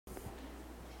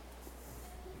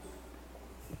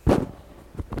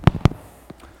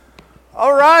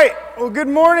All right. Well, good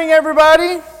morning,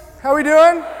 everybody. How we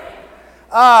doing?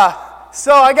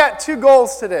 So I got two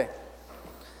goals today.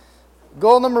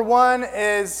 Goal number one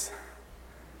is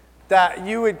that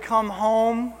you would come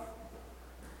home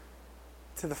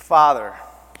to the Father.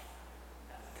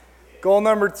 Goal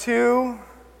number two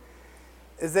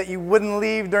is that you wouldn't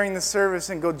leave during the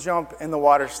service and go jump in the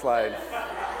water slide.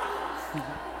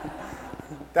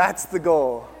 That's the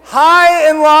goal. High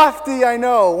and lofty, I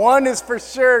know. One is for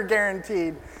sure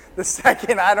guaranteed. The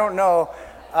second, I don't know.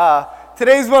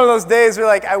 Today's one of those days where,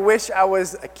 I wish I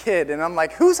was a kid. And I'm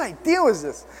like, whose idea was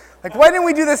this? Why didn't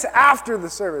we do this after the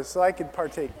service so I could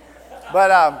partake?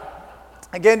 But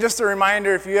again, just a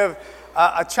reminder, if you have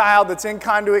a child that's in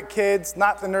Conduit Kids,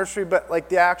 not the nursery, but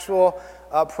the actual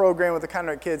program with the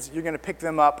Conduit Kids, you're going to pick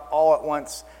them up all at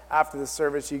once after the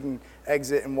service. You can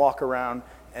exit and walk around,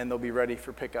 and they'll be ready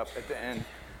for pickup at the end.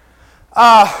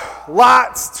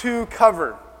 Lots to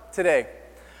cover today.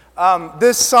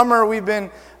 This summer we've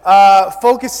been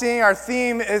focusing, our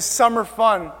theme is summer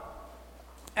fun.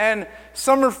 And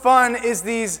summer fun is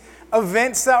these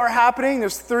events that are happening.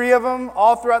 There's 3 of them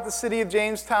all throughout the city of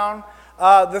Jamestown.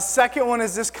 The second one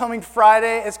is this coming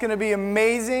Friday. It's going to be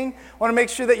amazing. Want to make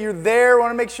sure that you're there.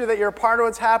 Want to make sure that you're a part of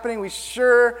what's happening. We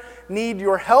sure need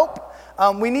your help.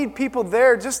 We need people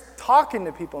there just talking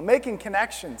to people, making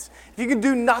connections. If you could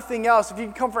do nothing else, if you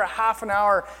could come for a half an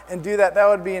hour and do that, that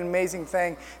would be an amazing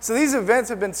thing. So these events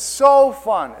have been so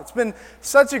fun. It's been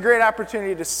such a great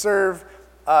opportunity to serve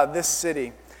this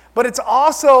city. But it's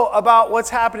also about what's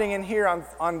happening in here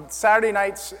on Saturday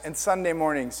nights and Sunday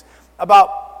mornings.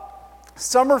 About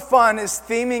summer fun is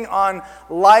theming on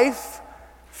life,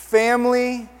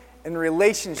 family, and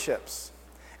relationships.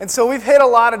 And so we've hit a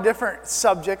lot of different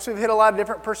subjects. We've hit a lot of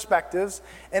different perspectives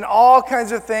and all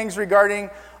kinds of things regarding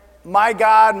my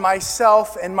God,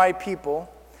 myself, and my people.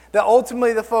 That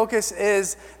ultimately the focus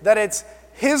is that it's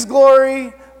His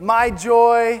glory, my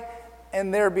joy,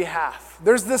 and their behalf.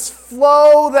 There's this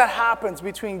flow that happens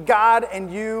between God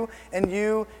and you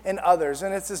and others.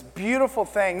 And it's this beautiful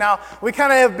thing. Now, we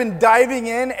kind of have been diving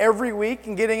in every week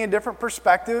and getting a different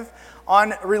perspective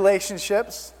on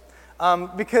relationships.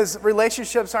 Because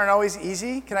relationships aren't always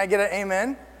easy. Can I get an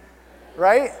amen?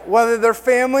 Right? Whether they're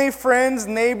family, friends,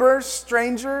 neighbors,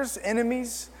 strangers,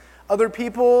 enemies, other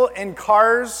people in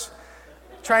cars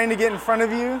trying to get in front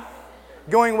of you,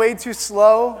 going way too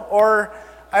slow, or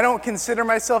I don't consider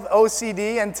myself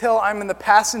OCD until I'm in the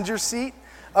passenger seat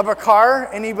of a car.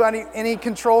 Any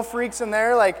control freaks in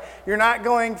there? You're not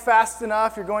going fast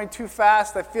enough, you're going too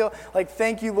fast. I feel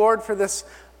thank you, Lord, for this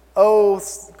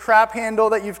crap handle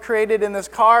that you've created in this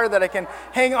car that I can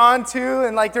hang on to,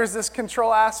 and there's this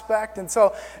control aspect. And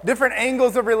so different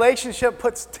angles of relationship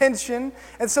puts tension.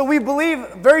 And so we believe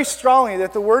very strongly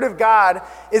that the Word of God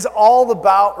is all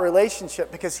about relationship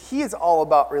because He is all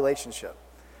about relationship.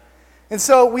 And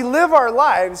so we live our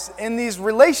lives in these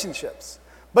relationships.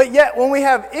 But yet when we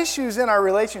have issues in our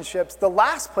relationships, the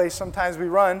last place sometimes we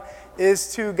run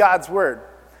is to God's Word,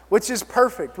 which is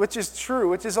perfect, which is true,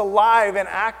 which is alive and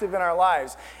active in our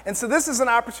lives. And so this is an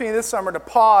opportunity this summer to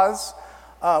pause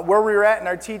where we were at in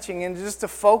our teaching and just to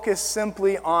focus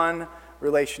simply on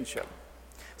relationship.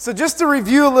 So just to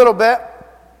review a little bit,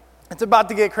 it's about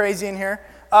to get crazy in here.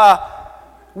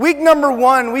 Week number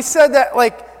 1, we said that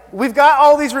we've got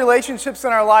all these relationships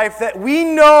in our life that we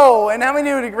know, and how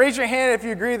many would raise your hand if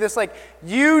you agree with this,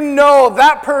 you know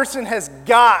that person has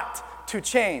got to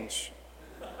change.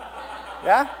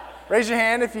 Yeah? Raise your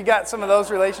hand if you got some of those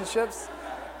relationships.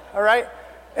 All right?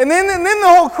 And then the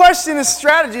whole question is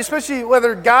strategy, especially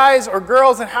whether guys or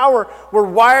girls and how we're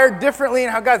wired differently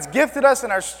and how God's gifted us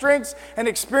and our strengths and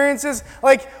experiences.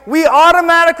 We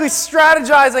automatically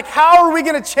strategize, how are we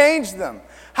going to change them?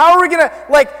 How are we going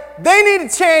to, they need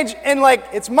to change and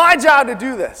it's my job to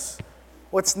do this.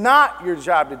 Well, it's not your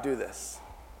job to do this.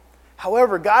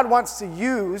 However, God wants to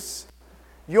use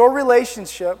your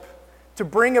relationship to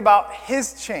bring about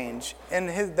His change in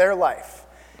their life.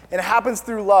 And it happens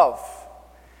through love.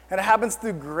 And it happens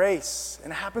through grace.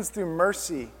 And it happens through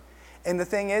mercy. And the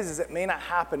thing is it may not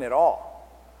happen at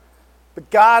all. But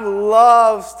God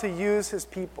loves to use His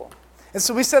people. And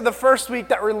so we said the first week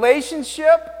that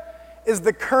relationship is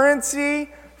the currency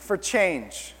for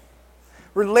change.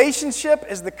 Relationship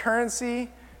is the currency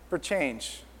for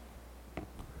change.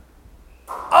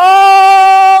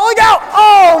 Oh, look out!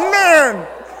 Oh, man!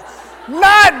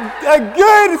 Not a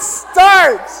good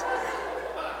start.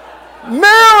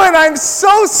 Marilyn, I'm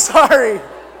so sorry.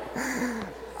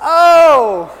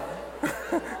 Oh.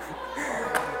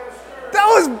 That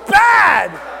was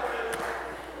bad.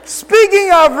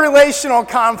 Speaking of relational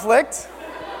conflict,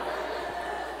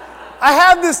 I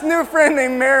have this new friend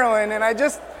named Marilyn, and I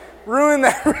just ruined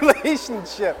that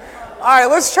relationship. All right,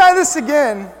 let's try this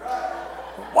again.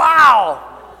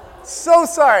 Wow. So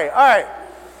sorry. All right.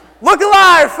 Look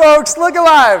alive, folks. Look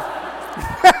alive.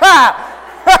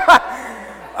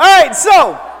 All right,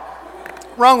 so,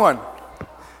 wrong one.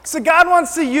 So God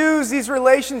wants to use these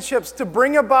relationships to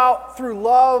bring about through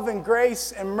love and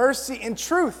grace and mercy and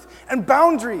truth and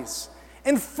boundaries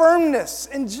and firmness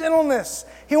and gentleness.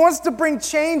 He wants to bring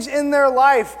change in their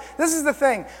life. This is the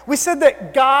thing. We said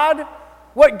that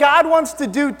what God wants to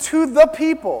do to the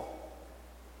people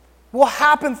will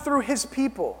happen through his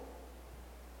people.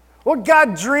 What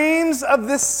God dreams of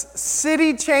this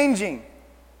city changing,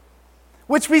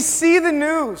 which we see the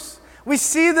news. We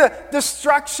see the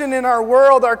destruction in our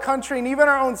world, our country, and even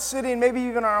our own city, and maybe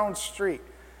even our own street.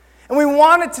 And we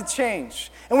want it to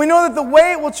change. And we know that the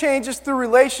way it will change is through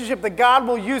relationship that God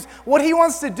will use. What he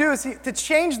wants to do is to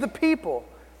change the people.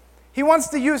 He wants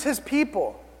to use his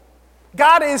people.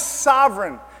 God is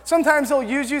sovereign. Sometimes he'll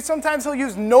use you. Sometimes he'll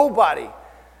use nobody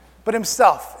but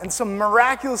himself in some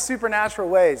miraculous supernatural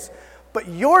ways. But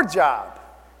your job,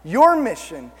 your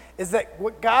mission, is that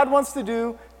what God wants to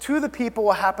do to the people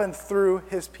will happen through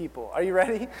his people. Are you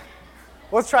ready?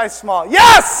 Let's try small.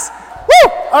 Yes!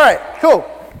 Woo! All right, cool.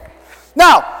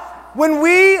 Now, when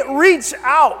we reach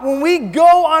out, when we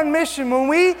go on mission, when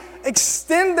we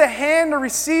extend the hand to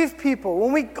receive people,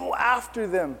 when we go after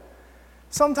them,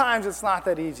 sometimes it's not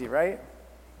that easy, right?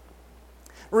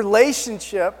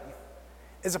 Relationship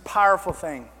is a powerful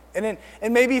thing. And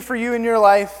maybe for you in your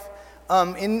life,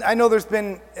 I know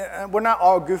we're not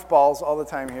all goofballs all the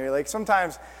time here. Like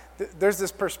sometimes there's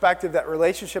this perspective that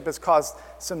relationship has caused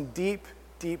some deep,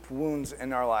 deep wounds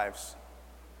in our lives.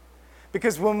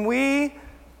 Because when we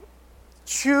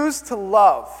choose to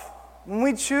love, when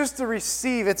we choose to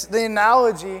receive, it's the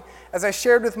analogy, as I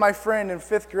shared with my friend in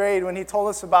 5th grade when he told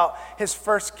us about his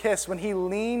first kiss, when he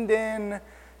leaned in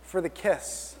for the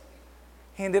kiss.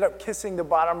 He ended up kissing the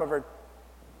bottom of her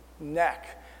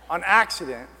neck on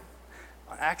accident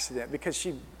because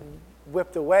she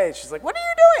whipped away. She's like, "What are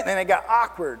you doing?" And it got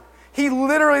awkward. He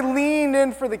literally leaned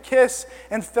in for the kiss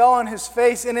and fell on his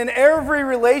face. And in every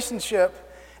relationship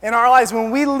in our lives,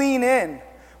 when we lean in,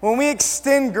 when we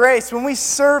extend grace, when we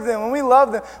serve them, when we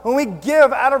love them, when we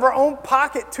give out of our own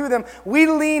pocket to them, we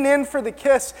lean in for the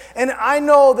kiss. And I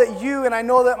know that you, and I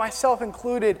know that myself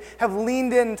included, have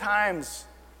leaned in times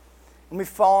and we've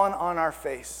fallen on our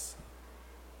face.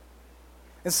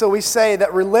 And so we say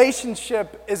that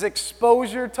relationship is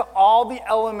exposure to all the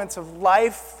elements of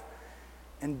life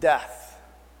and death.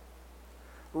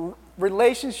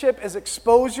 Relationship is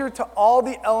exposure to all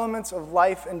the elements of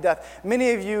life and death.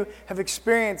 Many of you have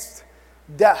experienced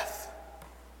death,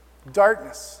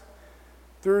 darkness,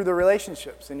 through the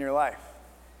relationships in your life.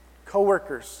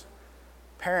 Coworkers,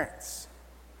 parents,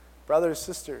 brothers,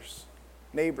 sisters,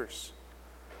 neighbors.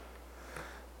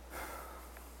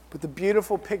 But the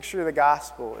beautiful picture of the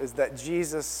gospel is that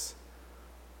Jesus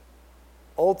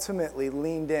ultimately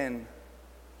leaned in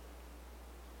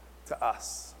to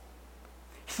us.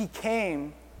 He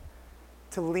came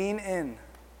to lean in.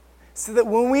 So that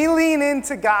when we lean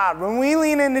into God, when we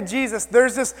lean into Jesus,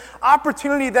 there's this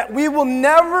opportunity that we will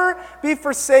never be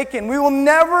forsaken. We will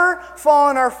never fall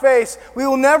on our face. We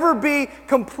will never be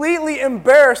completely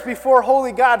embarrassed before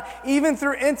holy God, even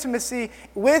through intimacy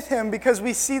with him, because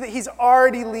we see that he's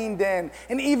already leaned in.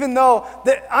 And even though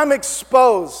that I'm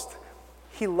exposed,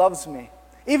 he loves me.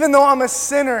 Even though I'm a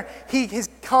sinner, he has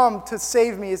come to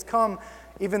save me. He's come,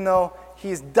 even though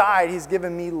he's died, he's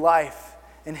given me life.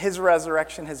 And his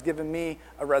resurrection has given me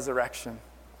a resurrection.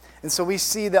 And so we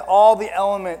see that all the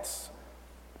elements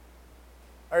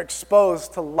are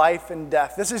exposed to life and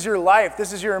death. This is your life.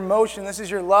 This is your emotion. This is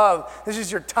your love. This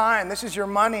is your time. This is your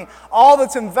money. All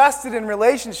that's invested in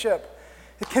relationship.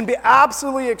 It can be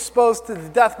absolutely exposed to the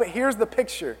death. But here's the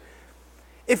picture.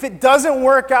 If it doesn't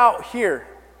work out here,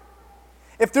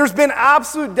 if there's been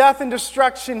absolute death and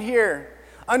destruction here,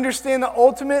 understand that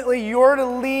ultimately you're to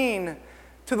lean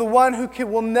to the one who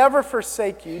will never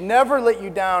forsake you, never let you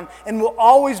down, and will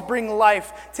always bring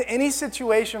life to any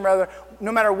situation, rather,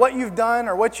 no matter what you've done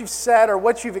or what you've said or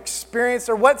what you've experienced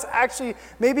or what's actually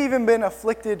maybe even been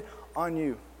afflicted on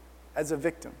you as a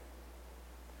victim.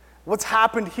 What's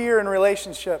happened here in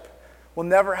relationship will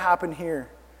never happen here.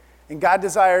 And God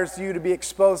desires you to be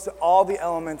exposed to all the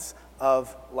elements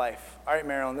of life. All right,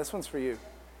 Marilyn, this one's for you.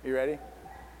 You ready?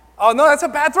 Oh, no, that's a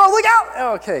bad throw. Look out.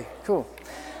 Oh, okay, cool.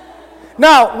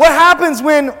 Now, what happens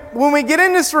when we get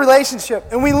in this relationship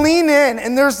and we lean in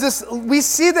and we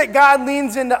see that God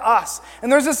leans into us.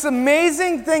 And there's this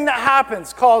amazing thing that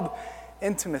happens called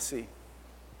intimacy.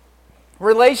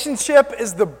 Relationship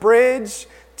is the bridge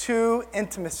to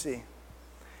intimacy.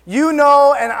 You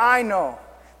know and I know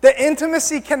that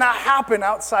intimacy cannot happen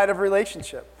outside of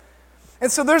relationship.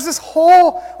 And so there's this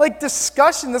whole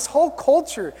discussion, this whole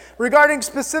culture regarding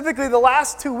specifically the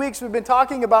last 2 weeks we've been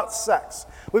talking about sex.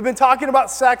 We've been talking about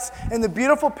sex and the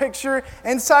beautiful picture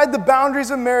inside the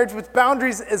boundaries of marriage, which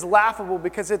boundaries is laughable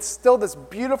because it's still this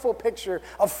beautiful picture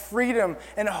of freedom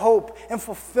and hope and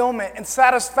fulfillment and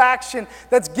satisfaction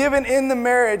that's given in the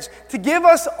marriage to give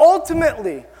us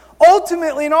ultimately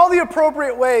in all the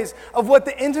appropriate ways of what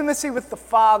the intimacy with the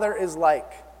Father is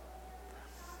like.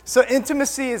 So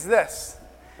intimacy is this.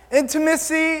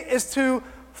 Intimacy is to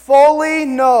fully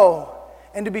know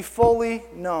and to be fully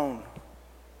known.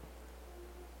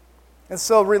 And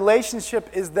so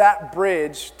relationship is that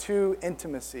bridge to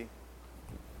intimacy.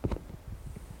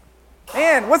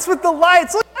 Man, what's with the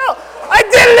lights? Look out! I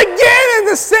did it again in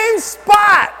the same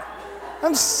spot!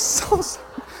 I'm so sorry.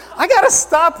 I gotta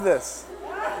stop this.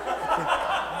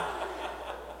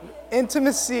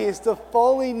 Intimacy is to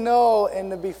fully know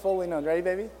and to be fully known. Ready,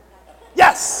 baby?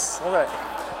 Yes! All right.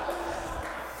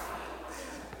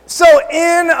 So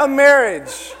in a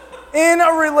marriage, in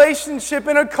a relationship,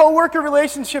 in a coworker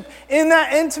relationship, in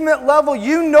that intimate level,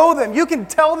 you know them. You can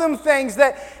tell them things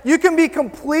that you can be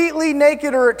completely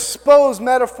naked or exposed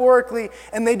metaphorically,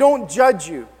 and they don't judge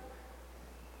you.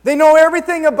 They know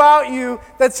everything about you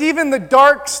that's even the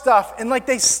dark stuff, and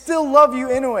they still love you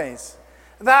anyways.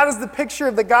 That is the picture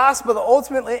of the gospel, the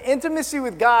ultimate intimacy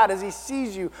with God as He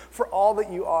sees you for all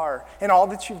that you are and all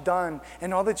that you've done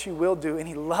and all that you will do. And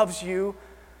He loves you,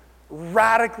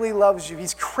 radically loves you.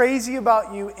 He's crazy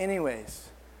about you anyways.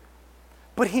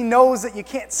 But He knows that you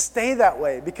can't stay that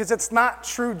way because it's not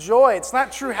true joy. It's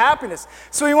not true happiness.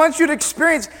 So He wants you to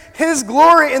experience His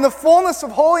glory in the fullness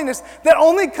of holiness that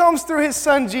only comes through His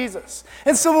Son, Jesus.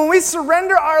 And so when we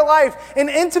surrender our life in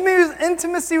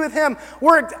intimacy with Him,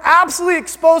 we're absolutely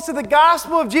exposed to the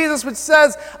gospel of Jesus, which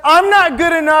says, I'm not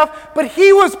good enough, but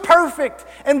He was perfect.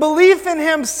 And belief in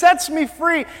Him sets me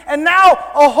free. And now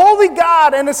a holy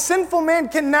God and a sinful man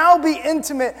can now be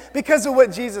intimate because of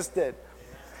what Jesus did.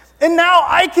 And now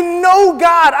I can know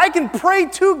God. I can pray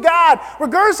to God,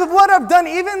 regardless of what I've done,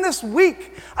 even this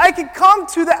week. I can come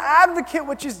to the advocate,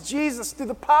 which is Jesus, through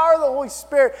the power of the Holy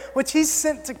Spirit, which He's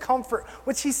sent to comfort,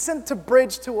 which He's sent to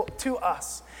bridge to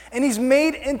us. And He's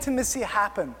made intimacy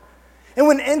happen. And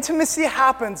when intimacy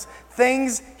happens,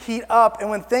 things heat up.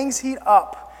 And when things heat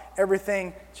up,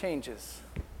 everything changes.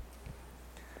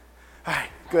 All right,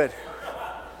 good.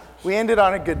 We ended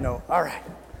on a good note. All right.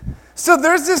 So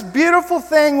there's this beautiful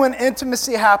thing when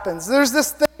intimacy happens. There's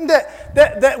this thing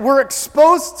that we're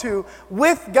exposed to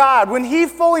with God when He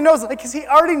fully knows, because He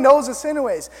already knows us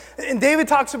anyways. And David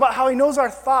talks about how He knows our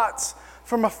thoughts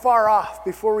from afar off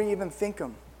before we even think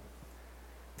them.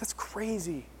 That's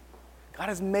crazy. God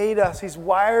has made us. He's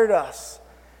wired us,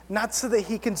 not so that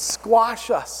He can squash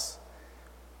us.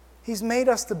 He's made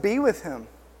us to be with Him.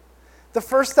 The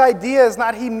first idea is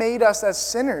not He made us as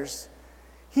sinners.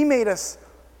 He made us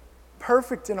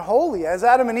perfect and holy. As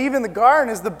Adam and Eve in the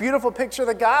garden is the beautiful picture of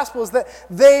the gospel, is that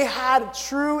they had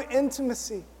true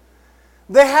intimacy.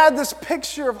 They had this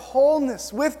picture of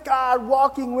wholeness with God,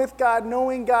 walking with God,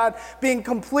 knowing God, being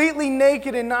completely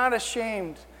naked and not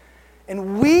ashamed.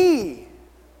 And we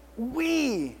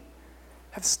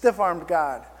have stiff-armed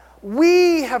God.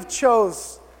 We have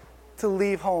chose to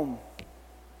leave home.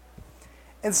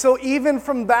 And so even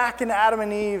from back in Adam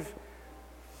and Eve,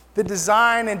 the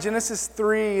design in Genesis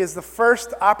 3 is the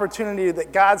first opportunity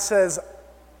that God says,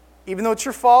 even though it's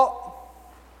your fault,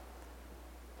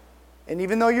 and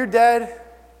even though you're dead,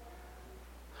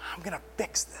 I'm going to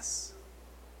fix this.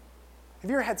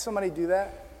 Have you ever had somebody do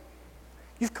that?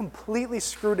 You've completely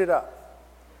screwed it up.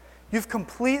 You've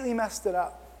completely messed it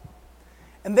up.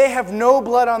 And they have no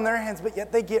blood on their hands, but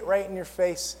yet they get right in your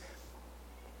face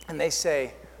and they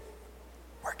say,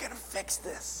 we're going to fix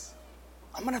this.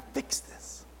 I'm going to fix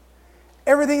this.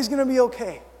 Everything's going to be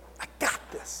okay. I got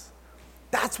this.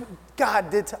 That's what God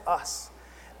did to us.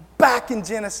 Back in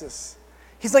Genesis.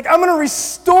 He's like, I'm going to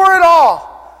restore it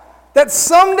all. That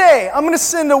someday I'm going to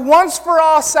send a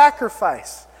once-for-all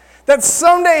sacrifice. That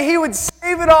someday He would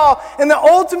save it all. And that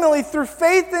ultimately through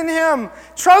faith in Him,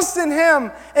 trust in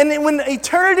Him, and when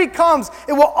eternity comes,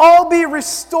 it will all be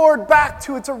restored back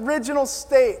to its original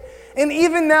state. And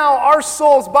even now, our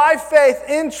souls, by faith,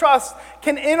 in trust,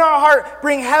 can in our heart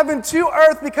bring heaven to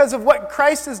earth because of what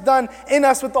Christ has done in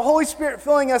us, what the Holy Spirit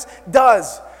filling us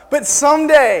does. But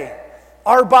someday,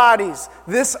 our bodies,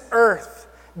 this earth,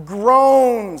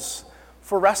 groans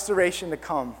for restoration to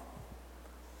come.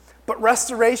 But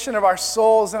restoration of our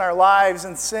souls and our lives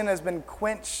and sin has been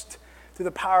quenched through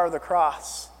the power of the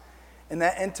cross. And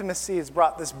that intimacy has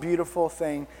brought this beautiful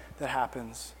thing that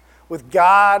happens with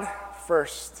God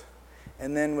first,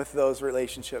 and then with those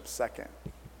relationships second.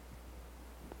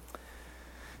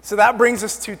 So that brings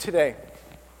us to today.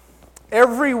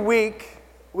 Every week,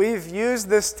 we've used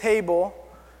this table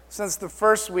since the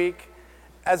first week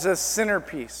as a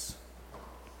centerpiece.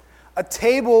 A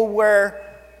table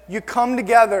where you come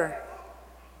together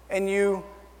and you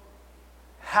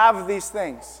have these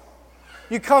things.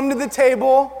 You come to the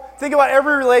table, think about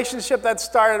every relationship that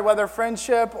started, whether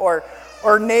friendship or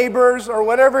neighbors or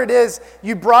whatever it is.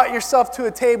 You brought yourself to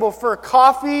a table for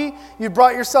coffee. You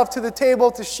brought yourself to the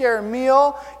table to share a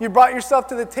meal. You brought yourself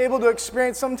to the table to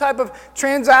experience some type of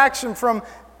transaction from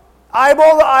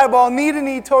eyeball to eyeball, knee to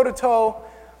knee, toe to toe.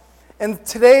 And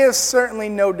today is certainly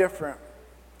no different.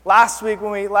 Last 2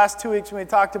 weeks when we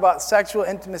talked about sexual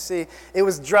intimacy, it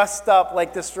was dressed up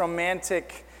like this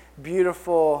romantic,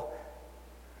 beautiful,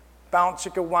 bounce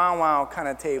chicka wow wow kind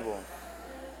of table.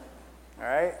 All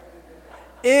right?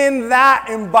 In that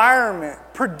environment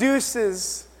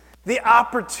produces the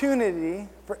opportunity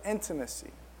for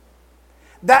intimacy.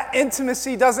 That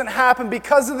intimacy doesn't happen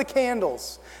because of the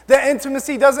candles. That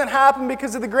intimacy doesn't happen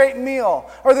because of the great meal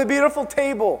or the beautiful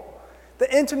table.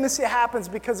 The intimacy happens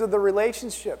because of the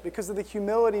relationship, because of the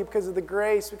humility, because of the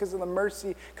grace, because of the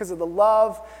mercy, because of the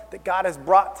love that God has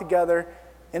brought together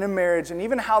in a marriage, and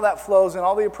even how that flows in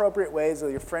all the appropriate ways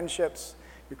of your friendships,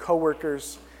 your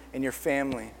coworkers, and your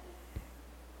family.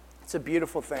 It's a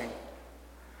beautiful thing.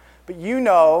 But you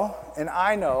know, and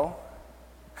I know,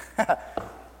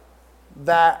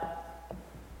 that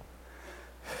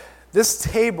this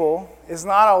table is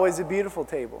not always a beautiful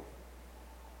table.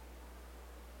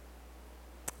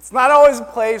 It's not always a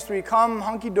place where you come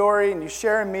hunky-dory and you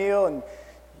share a meal and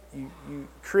you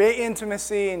create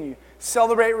intimacy and you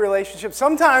celebrate relationships.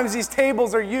 Sometimes these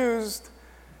tables are used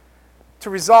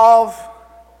to resolve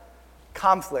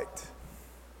conflict.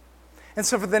 And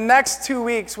so for the next 2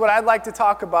 weeks, what I'd like to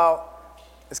talk about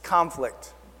is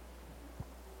conflict.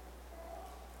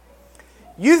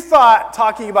 You thought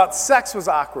talking about sex was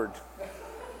awkward.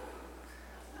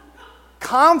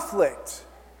 Conflict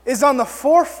is on the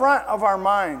forefront of our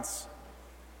minds.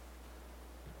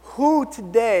 Who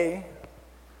today,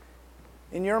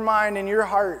 in your mind, in your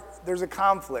heart, there's a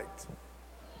conflict?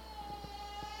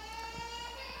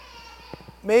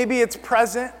 Maybe it's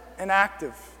present and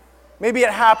active. Maybe it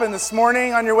happened this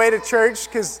morning on your way to church,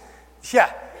 because,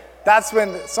 that's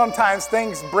when sometimes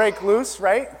things break loose,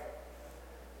 right?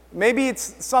 Maybe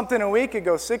it's something a week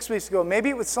ago, 6 weeks ago. Maybe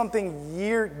it was something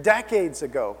decades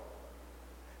ago.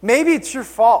 Maybe it's your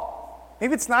fault.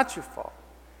 Maybe it's not your fault.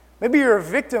 Maybe you're a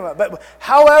victim of it. But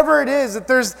however it is, that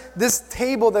there's this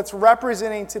table that's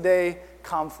representing today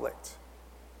conflict.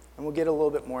 And we'll get a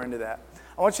little bit more into that.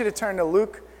 I want you to turn to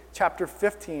Luke chapter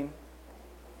 15.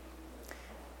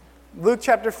 Luke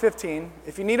chapter 15.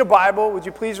 If you need a Bible, would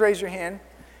you please raise your hand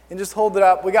and just hold it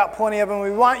up? We got plenty of them.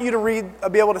 We want you to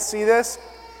be able to see this.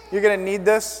 You're going to need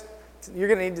this. You're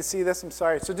going to need to see this. I'm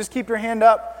sorry. So just keep your hand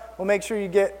up. We'll make sure you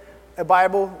get a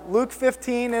Bible. Luke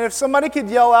 15. And if somebody could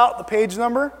yell out the page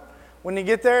number when you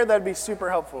get there, that'd be super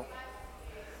helpful.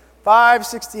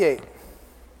 568.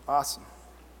 Awesome.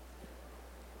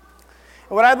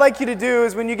 And what I'd like you to do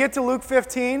is when you get to Luke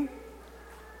 15,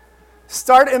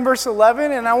 start in verse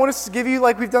 11. And I want us to give you,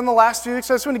 like we've done the last few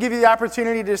weeks, I just want to give you the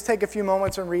opportunity to just take a few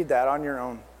moments and read that on your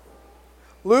own.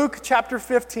 Luke chapter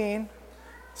 15.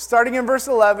 Starting in verse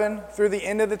 11 through the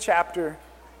end of the chapter.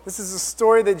 This is a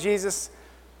story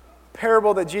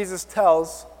parable that Jesus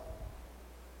tells.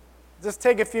 Just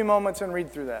take a few moments and read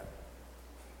through that.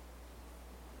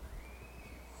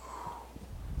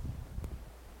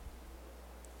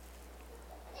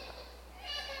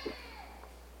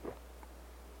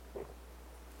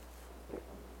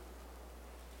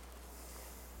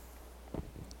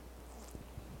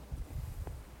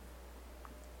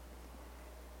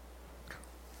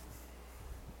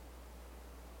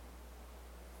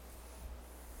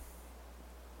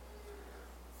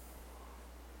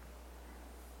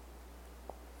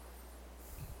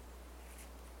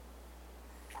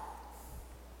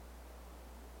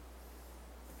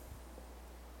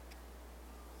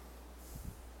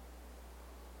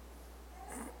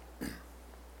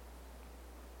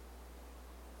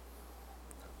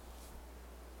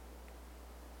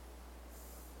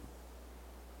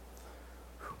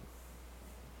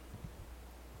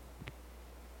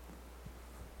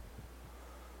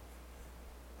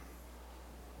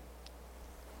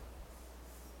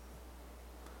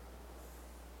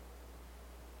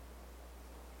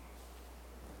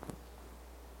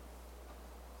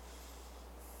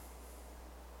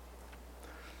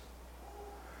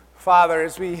 Father,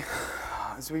 as we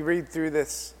read through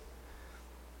this,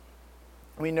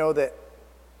 we know that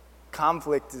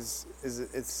conflict it's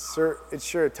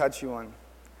sure a touchy one.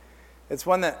 It's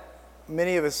one that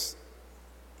many of us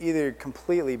either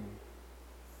completely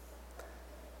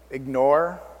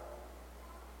ignore.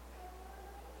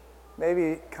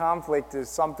 Maybe conflict is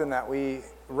something that we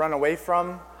run away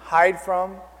from, hide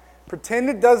from, pretend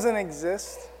it doesn't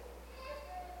exist.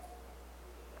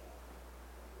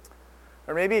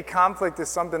 Or maybe conflict is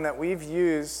something that we've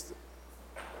used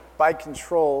by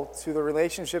control to the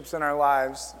relationships in our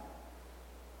lives.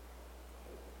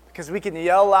 Because we can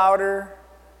yell louder,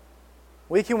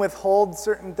 we can withhold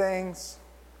certain things,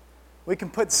 we can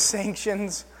put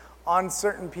sanctions on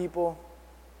certain people.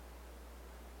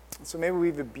 So maybe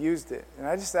we've abused it. And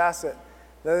I just ask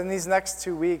that in these next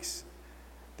 2 weeks,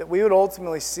 that we would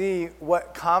ultimately see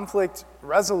what conflict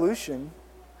resolution,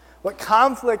 what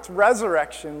conflict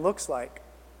resurrection looks like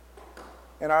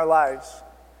in our lives.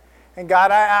 And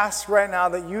God, I ask right now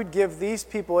that you'd give these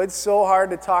people, it's so hard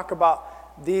to talk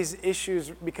about these issues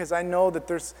because I know that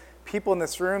there's people in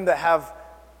this room that have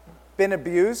been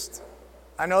abused.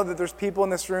 I know that there's people in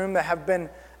this room that have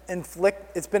been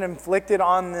inflicted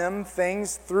on them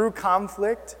things through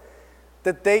conflict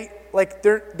that they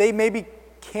maybe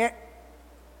can't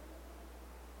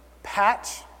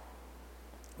patch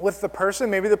with the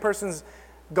person. Maybe the person's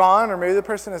gone, or maybe the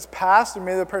person has passed, or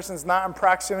maybe the person's not in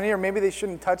proximity, or maybe they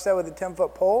shouldn't touch that with a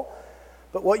 10-foot pole.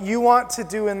 But what you want to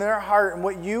do in their heart and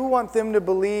what you want them to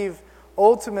believe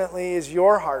ultimately is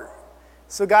your heart.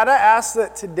 So God, I ask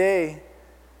that today,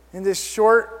 in this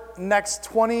short next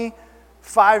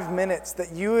 25 minutes,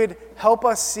 that you would help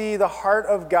us see the heart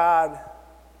of God,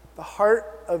 the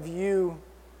heart of you,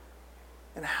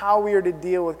 and how we are to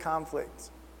deal with conflict.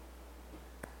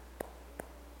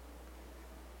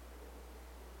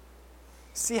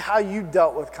 See how you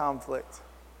dealt with conflict.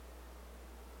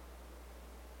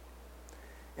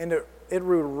 And it would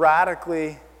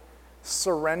radically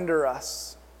surrender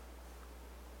us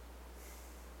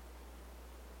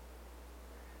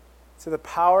to the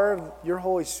power of your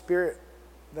Holy Spirit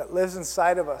that lives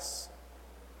inside of us,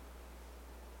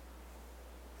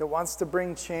 that wants to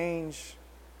bring change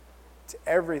to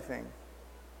everything.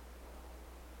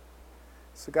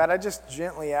 So God, I just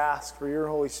gently ask for your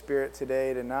Holy Spirit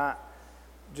today to not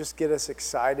just get us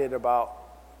excited about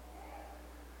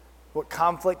what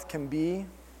conflict can be,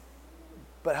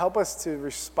 but help us to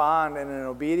respond in an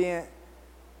obedient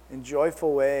and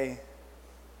joyful way.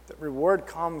 That reward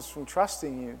comes from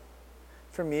trusting you,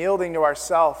 from yielding to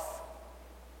ourself.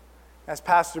 As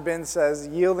Pastor Ben says,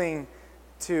 yielding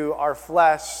to our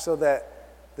flesh so that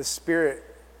the Spirit,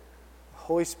 the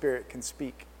Holy Spirit, can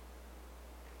speak.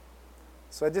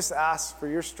 So I just ask for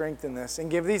your strength in this and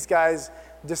give these guys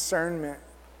discernment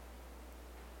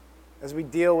as we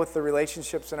deal with the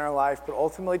relationships in our life. But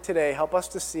ultimately today, help us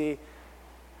to see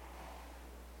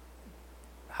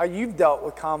how you've dealt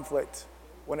with conflict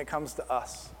when it comes to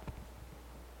us.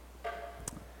 And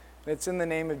it's in the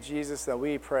name of Jesus that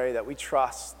we pray, that we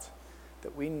trust,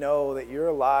 that we know that you're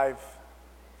alive.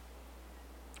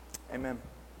 Amen.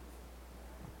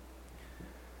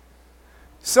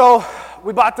 So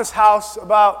we bought this house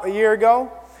about a year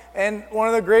ago, and one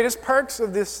of the greatest perks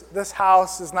of this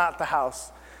house is not the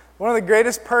house. One of the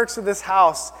greatest perks of this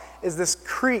house is this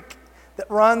creek that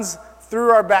runs through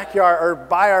our backyard, or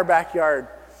by our backyard.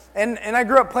 And I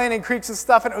grew up playing in creeks and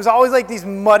stuff, and it was always like these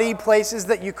muddy places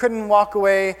that you couldn't walk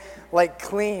away like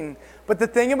clean. But the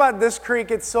thing about this creek,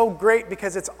 it's so great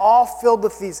because it's all filled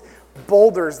with these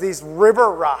boulders, these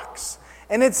river rocks.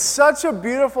 And it's such a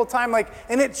beautiful time,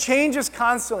 and it changes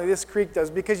constantly, this creek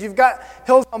does, because you've got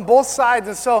hills on both sides.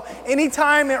 And so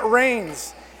anytime it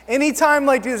rains, anytime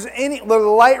there's any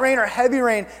light rain or heavy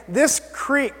rain, this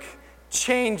creek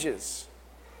changes.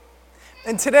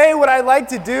 And today what I'd like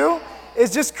to do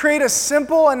is just create a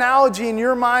simple analogy in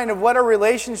your mind of what a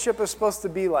relationship is supposed to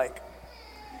be like.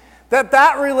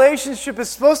 That relationship is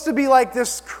supposed to be like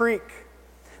this creek.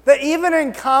 That even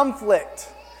in conflict,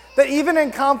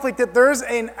 that there's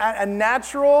a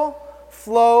natural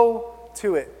flow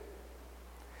to it.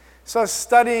 So I was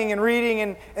studying and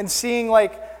reading and seeing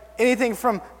anything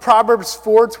from Proverbs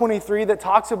 4:23 that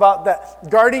talks about that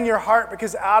guarding your heart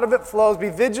because out of it flows, be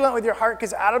vigilant with your heart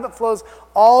because out of it flows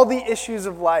all the issues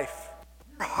of life.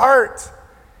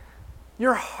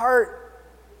 Your heart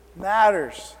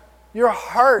matters. Your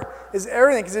heart is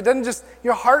everything because it doesn't just,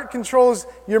 your heart controls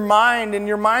your mind and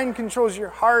your mind controls your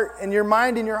heart and your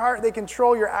mind and your heart, they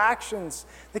control your actions.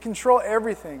 They control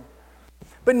everything.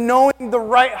 But knowing the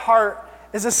right heart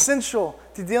is essential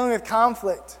to dealing with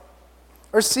conflict.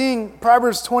 Or seeing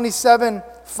Proverbs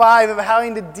 27:5 of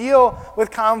having to deal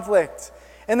with conflict.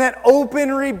 And that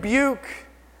open rebuke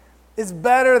is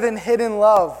better than hidden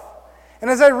love. And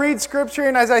as I read Scripture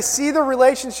and as I see the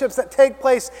relationships that take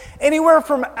place anywhere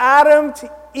from Adam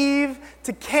to Eve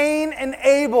to Cain and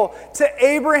Abel to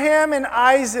Abraham and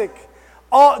Isaac,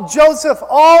 Joseph,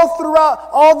 all throughout,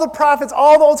 all the prophets,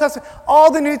 all the Old Testament,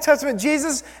 all the New Testament,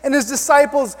 Jesus and his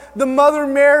disciples, the mother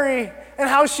Mary, and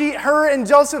how her and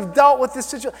Joseph dealt with this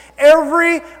situation.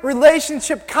 Every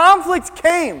relationship, conflict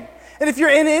came. And if you're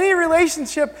in any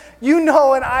relationship, you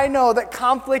know and I know that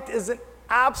conflict is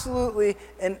absolutely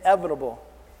inevitable.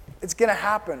 It's going to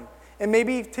happen. And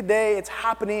maybe today it's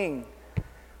happening.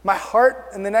 My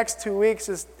heart in the next 2 weeks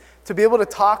is to be able to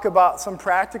talk about some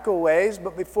practical ways.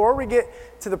 But before we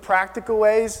get to the practical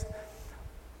ways,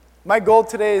 my goal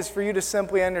today is for you to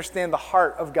simply understand the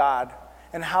heart of God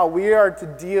and how we are to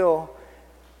deal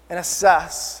and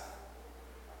assess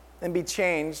and be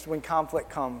changed when conflict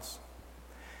comes.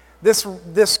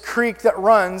 This creek that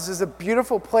runs is a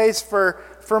beautiful place for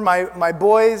my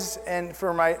boys and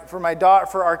for my daughter,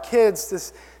 for our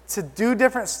kids to do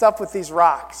different stuff with these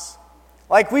rocks.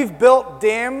 Like we've built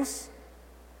dams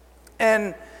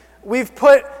and we've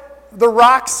put the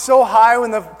rocks so high when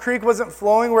the creek wasn't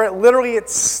flowing where it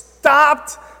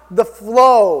stopped the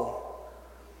flow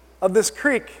of this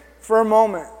creek for a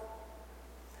moment.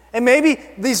 And maybe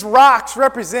these rocks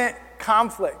represent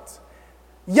conflict.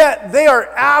 Yet they are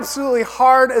absolutely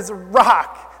hard as a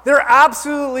rock. They're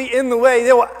absolutely in the way.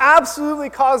 They will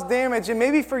absolutely cause damage. And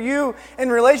maybe for you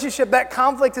in relationship, that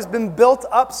conflict has been built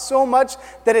up so much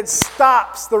that it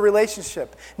stops the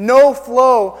relationship. No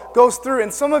flow goes through.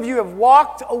 And some of you have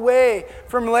walked away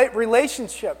from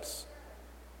relationships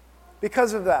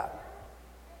because of that.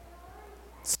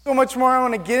 So much more I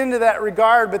want to get into that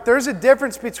regard, but there's a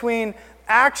difference between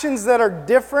actions that are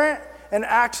different and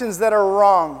actions that are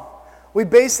wrong. We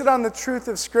base it on the truth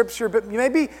of Scripture, but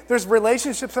maybe there's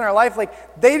relationships in our life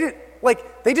they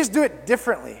just do it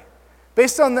differently.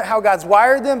 Based on how God's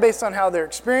wired them, based on how they're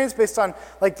experienced, based on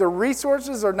their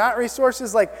resources or not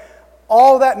resources,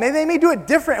 all that. Maybe they may do it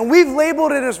different, and we've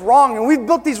labeled it as wrong, and we've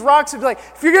built these rocks to be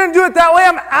if you're going to do it that way,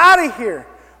 I'm out of here.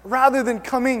 Rather than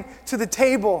coming to the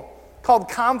table called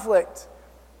conflict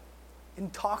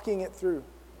and talking it through.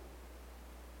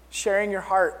 Sharing your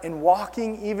heart and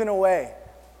walking even away.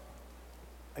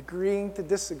 Agreeing to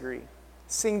disagree,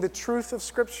 seeing the truth of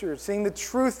Scripture, seeing the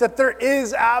truth that there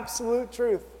is absolute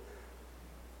truth.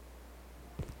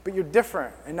 But you're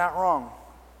different and not wrong.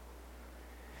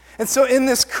 And so in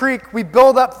this creek, we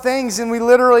build up things and we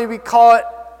call it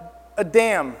a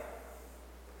dam.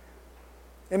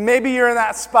 And maybe you're in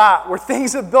that spot where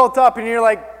things have built up and you're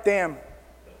like, damn.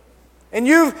 And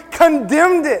you've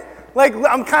condemned it.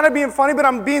 I'm kind of being funny, but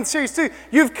I'm being serious too.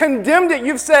 You've condemned it.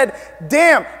 You've said,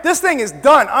 damn, this thing is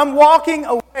done. I'm walking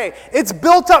away. It's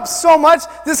built up so much.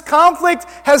 This conflict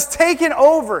has taken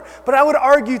over. But I would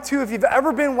argue too, if you've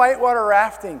ever been whitewater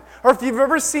rafting, or if you've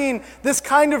ever seen this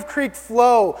kind of creek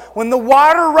flow, when the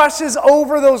water rushes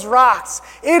over those rocks,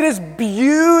 it is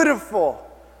beautiful.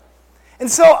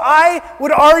 And so I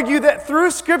would argue that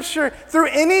through Scripture, through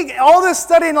all this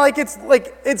studying,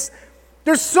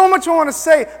 there's so much I want to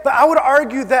say, but I would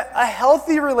argue that a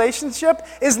healthy relationship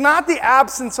is not the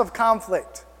absence of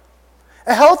conflict.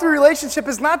 A healthy relationship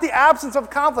is not the absence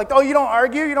of conflict. Oh, you don't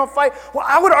argue, you don't fight. Well,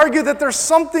 I would argue that there's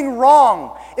something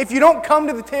wrong if you don't come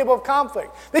to the table of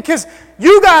conflict. Because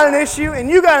you got an issue, and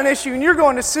you got an issue, and you're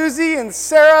going to Susie and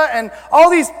Sarah and all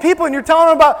these people, and you're telling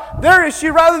them about their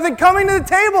issue rather than coming to the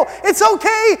table. It's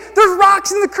okay. There's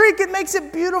rocks in the creek. It makes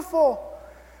it beautiful.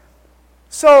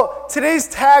 So today's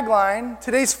tagline,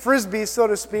 today's frisbee, so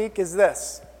to speak, is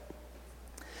this.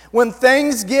 When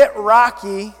things get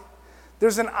rocky,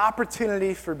 there's an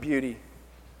opportunity for beauty.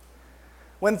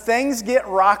 When things get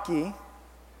rocky,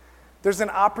 there's an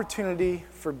opportunity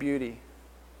for beauty.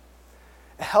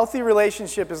 A healthy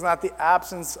relationship is not the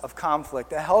absence of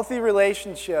conflict. A healthy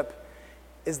relationship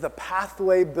is the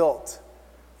pathway built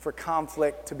for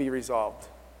conflict to be resolved.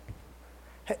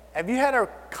 Have you had a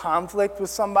conflict with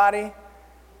somebody?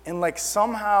 And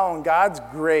somehow in God's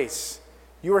grace,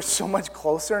 you are so much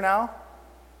closer now?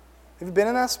 Have you been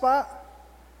in that spot?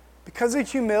 Because of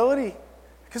humility,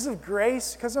 because of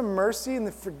grace, because of mercy and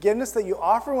the forgiveness that you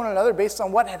offer one another based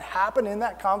on what had happened in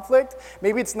that conflict.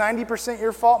 Maybe it's 90%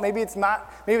 your fault, maybe it's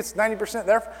not, maybe it's 90%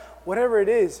 their fault. Whatever it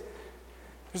is,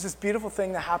 there's this beautiful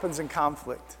thing that happens in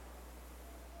conflict.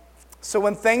 So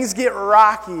when things get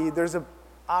rocky, there's an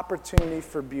opportunity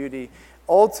for beauty.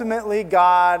 Ultimately,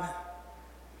 God,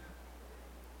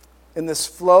 in this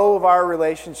flow of our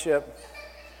relationship,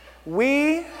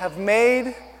 we have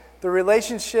made the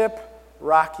relationship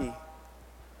rocky.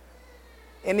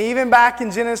 And even back in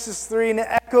Genesis 3, and it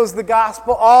echoes the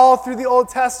gospel all through the Old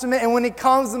Testament. And when he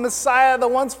comes, the Messiah, the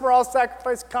once-for-all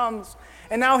sacrifice comes.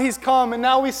 And now he's come, and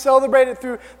now we celebrate it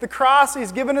through the cross.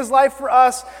 He's given his life for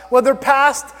us. Whether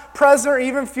past, present, or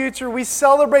even future, we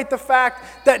celebrate the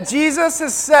fact that Jesus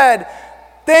has said,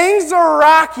 things are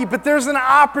rocky, but there's an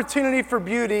opportunity for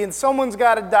beauty, and someone's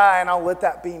got to die, and I'll let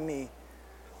that be me,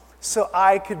 so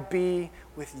I could be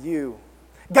with you.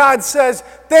 God says,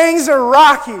 things are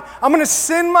rocky. I'm going to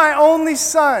send my only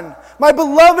son, my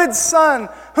beloved son,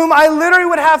 whom I literally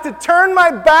would have to turn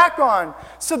my back on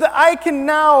so that I can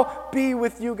now be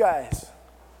with you guys.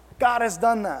 God has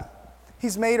done that.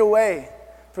 He's made a way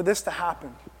for this to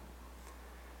happen.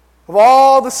 Of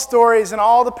all the stories and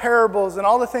all the parables and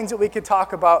all the things that we could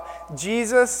talk about,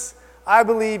 Jesus, I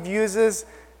believe, uses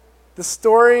the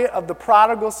story of the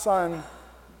prodigal son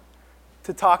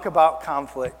to talk about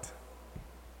conflict.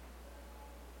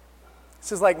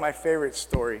 This is like my favorite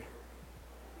story.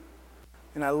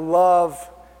 And I love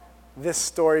this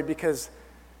story because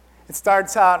it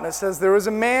starts out and it says, there was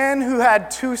a man who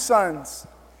had 2 sons.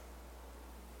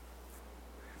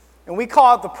 And we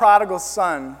call it the prodigal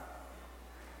son.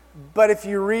 But if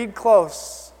you read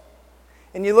close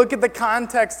and you look at the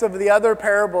context of the other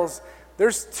parables,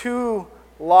 there's 2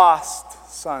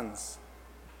 lost sons.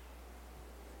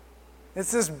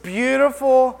 It's this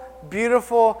beautiful,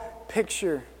 beautiful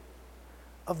picture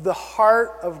of the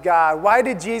heart of God. Why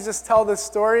did Jesus tell this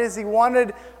story? Is he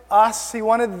wanted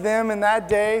them in that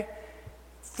day,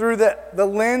 through the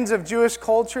lens of Jewish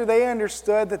culture, they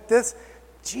understood that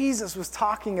Jesus was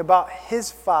talking about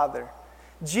his Father.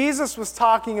 Jesus was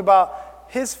talking about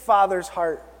his Father's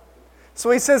heart.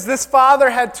 So he says this father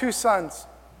had 2 sons.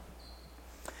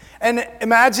 And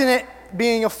imagine it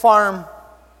being a farm.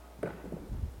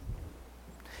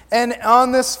 And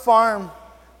on this farm,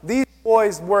 these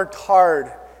boys worked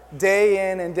hard,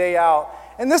 day in and day out.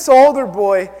 And this older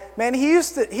boy, man,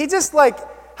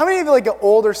 how many of you like an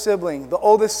older sibling? The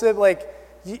oldest sibling,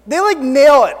 they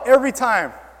nail it every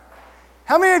time.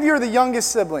 How many of you are the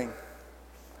youngest sibling?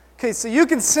 Okay, so you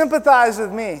can sympathize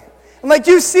with me. And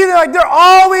you see,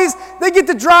 they get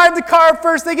to drive the car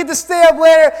first, they get to stay up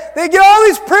later, they get all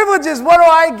these privileges. What do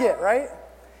I get, right?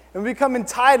 And we become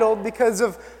entitled because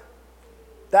of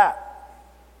that.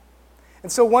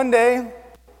 And so one day,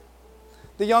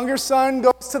 the younger son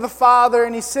goes to the father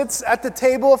and he sits at the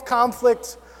table of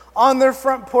conflict on their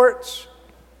front porch.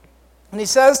 And he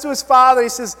says to his father, he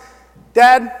says,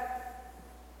 Dad,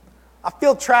 I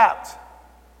feel trapped.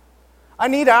 I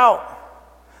need out.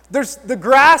 The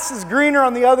grass is greener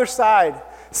on the other side.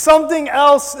 Something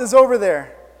else is over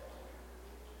there.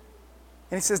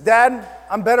 And he says, Dad,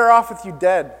 I'm better off with you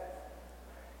dead.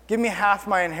 Give me half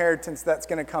my inheritance that's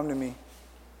going to come to me.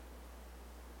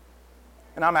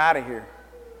 And I'm out of here.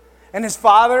 And his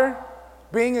father,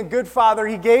 being a good father,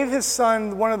 he gave his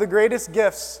son one of the greatest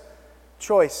gifts,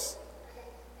 choice.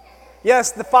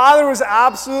 Yes, the father was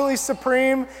absolutely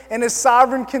supreme in his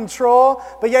sovereign control,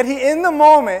 but yet in the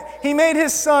moment, he made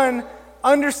his son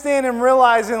understand and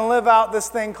realize and live out this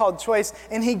thing called choice.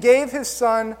 And he gave his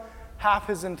son half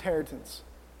his inheritance.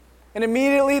 And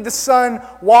immediately the son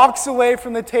walks away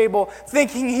from the table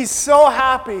thinking he's so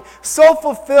happy, so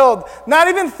fulfilled, not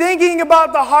even thinking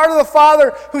about the heart of the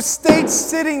father who stayed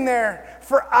sitting there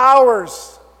for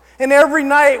hours. And every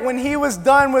night when he was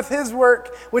done with his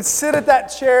work, would sit at that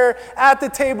chair at the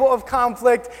table of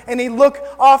conflict, and he'd look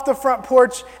off the front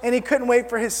porch and he couldn't wait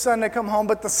for his son to come home.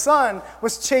 But the son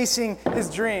was chasing his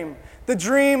dream. The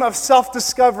dream of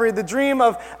self-discovery, the dream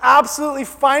of absolutely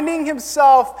finding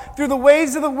himself through the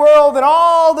ways of the world and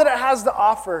all that it has to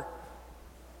offer.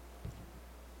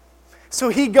 So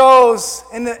he goes,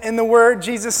 in the word,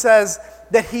 Jesus says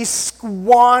that he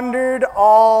squandered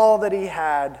all that he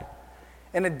had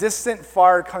in a distant,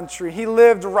 far country. He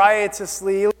lived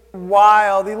riotously, he lived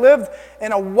wild. He lived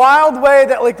in a wild way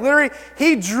that literally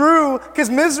he drew, because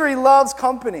misery loves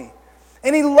company.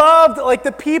 And he loved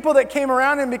the people that came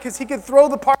around him because he could throw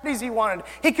the parties he wanted.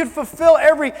 He could fulfill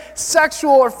every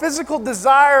sexual or physical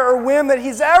desire or whim that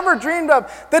he's ever dreamed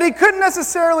of that he couldn't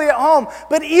necessarily at home.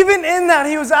 But even in that,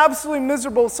 he was absolutely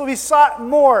miserable. So he sought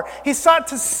more. He sought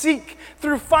to seek.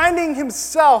 Through finding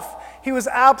himself, he was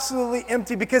absolutely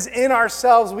empty because in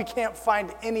ourselves, we can't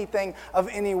find anything of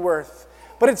any worth.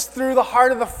 But it's through the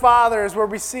heart of the Father is where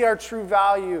we see our true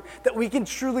value, that we can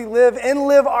truly live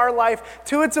our life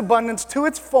to its abundance, to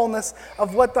its fullness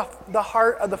of what the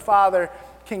heart of the Father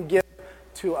can give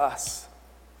to us.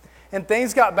 And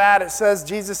things got bad. It says,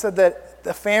 Jesus said that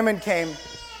the famine came.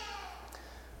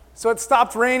 So it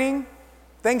stopped raining.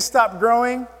 Things stopped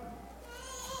growing.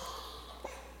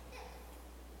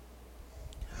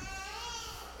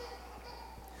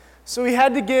 So he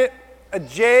had to get a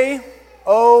J-O-B.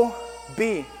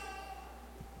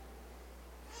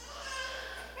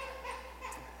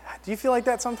 Do you feel like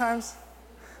that sometimes?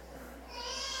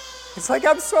 It's like,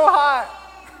 I'm so hot.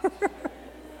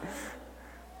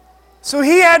 So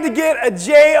he had to get a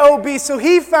J-O-B. So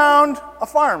he found a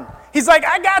farm. He's like,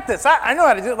 I got this. I know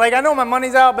how to do it. Like, I know my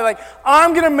money's out, but like,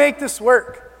 I'm going to make this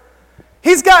work.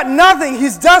 He's got nothing.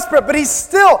 He's desperate, but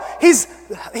he's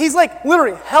like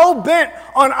literally hell-bent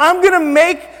on, I'm going to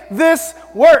make this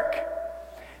work.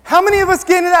 How many of us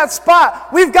get into that spot?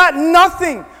 We've got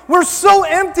nothing. We're so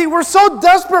empty. We're so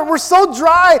desperate. We're so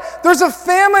dry. There's a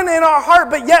famine in our heart,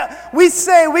 but yet we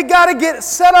say we got to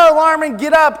set our alarm and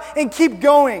get up and keep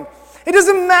going. It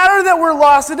doesn't matter that we're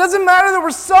lost. It doesn't matter that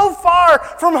we're so far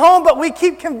from home, but we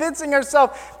keep convincing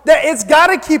ourselves that it's got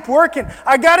to keep working.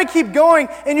 I got to keep going.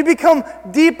 And you become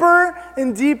deeper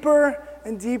and deeper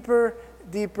and deeper,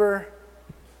 deeper,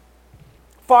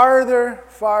 farther,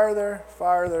 farther,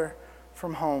 farther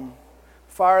from home,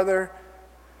 farther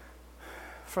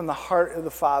from the heart of the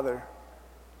Father.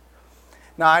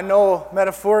 Now, I know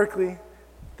metaphorically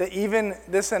that even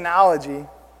this analogy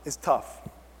is tough.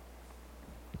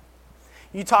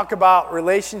 You talk about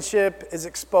relationship is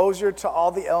exposure to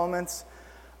all the elements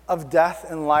of death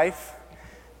and life.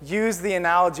 Use the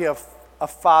analogy of a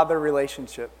father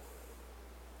relationship.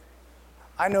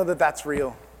 I know that that's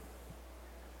real.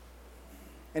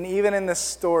 And even in this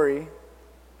story,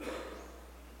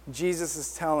 Jesus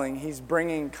is telling, he's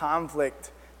bringing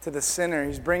conflict to the sinner.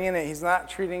 He's bringing it, he's not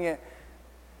treating it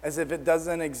as if it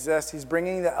doesn't exist. He's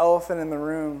bringing the elephant in the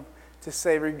room to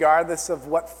say, regardless of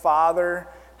what Father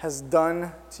has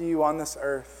done to you on this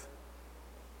earth,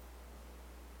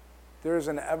 there is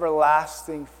an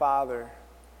everlasting Father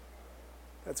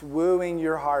that's wooing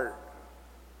your heart,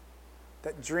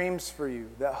 that dreams for you,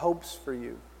 that hopes for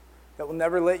you, that will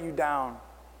never let you down.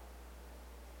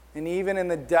 And even in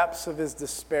the depths of his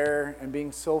despair and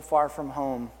being so far from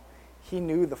home, he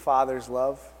knew the Father's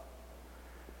love,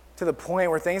 to the point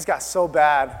where things got so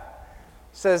bad. It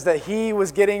says that he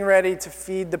was getting ready to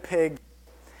feed the pig.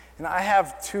 And I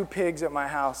have 2 pigs at my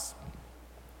house.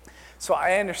 So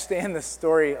I understand this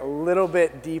story a little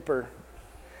bit deeper.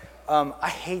 I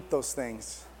hate those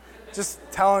things. Just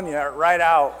telling you right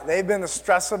out. They've been the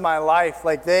stress of my life.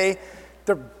 Like they're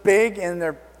big and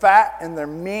they're fat and they're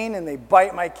mean and they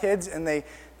bite my kids and they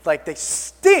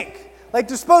stink. Like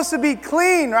they're supposed to be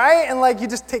clean, right? And like you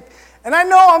just take, and I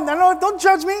know, don't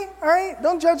judge me, all right?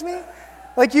 Don't judge me.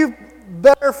 Like you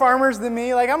better farmers than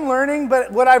me. Like I'm learning,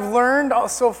 but what I've learned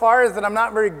so far is that I'm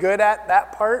not very good at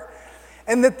that part.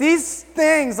 And that these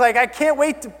things, like I can't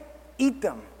wait to eat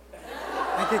them.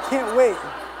 Like I can't wait.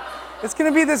 It's going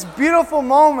to be this beautiful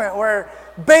moment where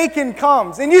bacon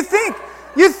comes. And you think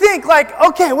like,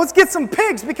 okay, let's get some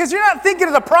pigs, because you're not thinking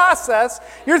of the process.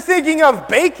 You're thinking of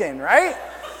bacon, right?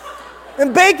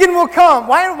 And bacon will come.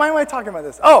 Why am I talking about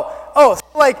this? So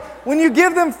like when you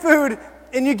give them food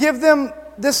and you give them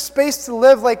this space to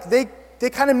live, like they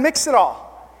kind of mix it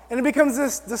all. And it becomes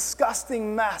this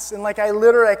disgusting mess. And like I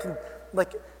can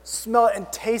like smell it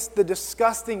and taste the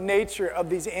disgusting nature of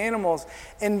these animals.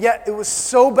 And yet it was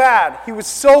so bad. He was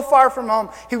so far from home.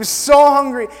 He was so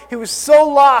hungry. He was so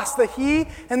lost that he,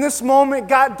 in this moment,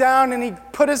 got down and he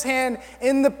put his hand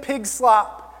in the pig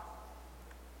slop.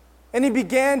 And he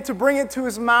began to bring it to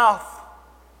his mouth.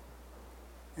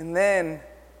 And then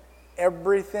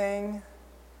everything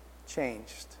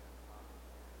changed.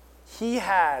 He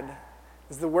had,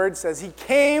 as the word says, he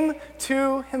came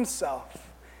to himself.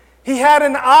 He had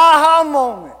an aha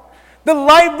moment. The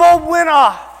light bulb went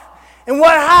off. And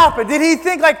what happened? Did he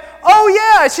think like, oh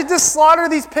yeah, I should just slaughter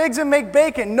these pigs and make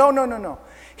bacon? No.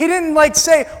 He didn't like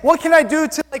say, what can I do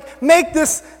to like make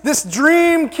this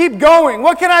dream keep going?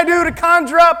 What can I do to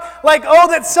conjure up like, oh,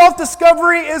 that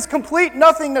self-discovery is complete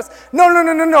nothingness?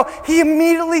 No. He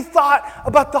immediately thought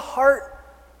about the heart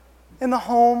and the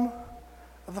home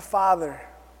of the Father.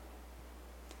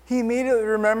 He immediately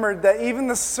remembered that even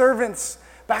the servants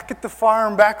back at the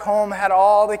farm, back home, had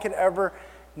all they could ever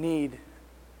need.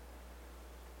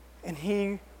 And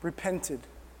he repented.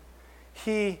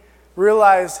 He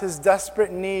realized his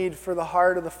desperate need for the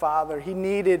heart of the Father. He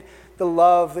needed the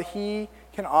love that he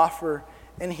can offer.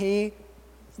 And he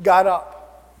got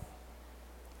up.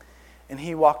 And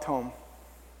he walked home.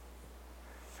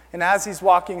 And as he's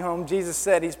walking home, Jesus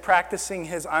said he's practicing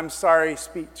his I'm sorry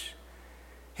speech.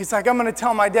 He's like, I'm going to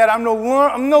tell my dad I'm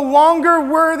no longer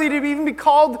worthy to even be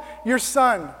called your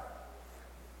son.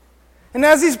 And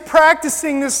as he's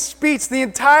practicing this speech the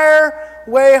entire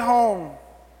way home,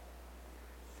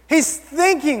 he's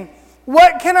thinking,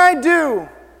 what can I do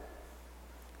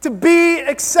to be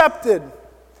accepted?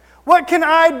 What can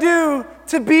I do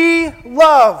to be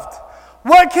loved?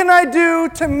 What can I do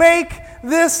to make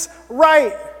this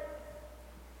right?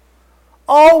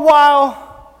 All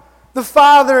while the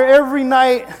father every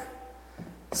night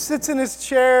sits in his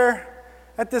chair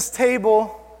at this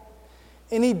table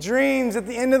and he dreams at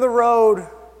the end of the road,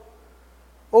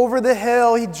 over the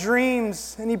hill, he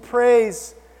dreams and he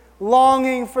prays,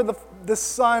 longing for the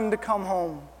son to come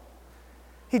home.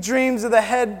 He dreams of the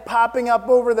head popping up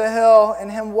over the hill and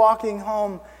him walking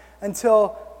home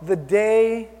until the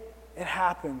day it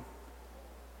happened.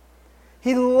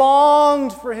 He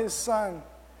longed for his son.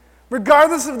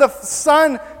 Regardless of the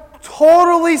son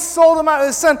totally sold him out.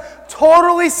 His son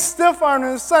totally stiff-armed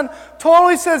him. His son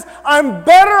totally says, I'm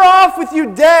better off with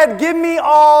you dead. Give me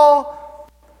all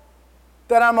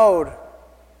that I'm owed.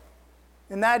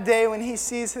 And that day when he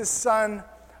sees his son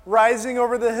rising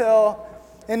over the hill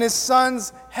and his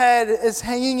son's head is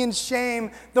hanging in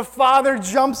shame, the father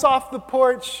jumps off the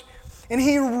porch and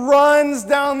he runs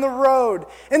down the road.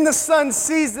 And the son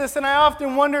sees this, and I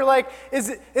often wonder,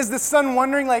 is the son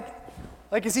wondering,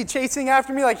 is he chasing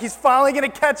after me? Like he's finally going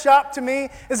to catch up to me?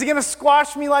 Is he going to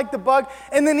squash me like the bug?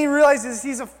 And then he realizes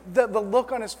the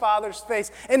look on his father's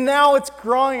face. And now it's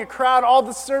growing a crowd. All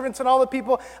the servants and all the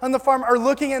people on the farm are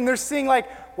looking and they're seeing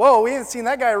whoa, we haven't seen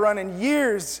that guy run in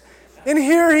years. And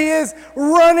here he is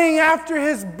running after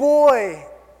his boy.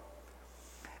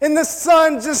 And the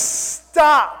son just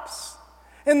stops.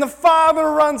 And the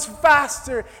father runs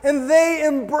faster. And they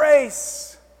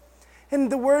embrace.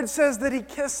 And the word says that he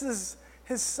kisses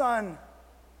his son.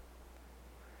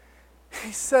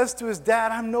 He says to his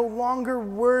dad, I'm no longer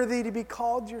worthy to be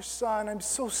called your son. I'm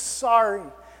so sorry.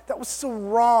 That was so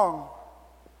wrong.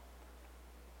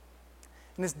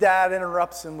 And his dad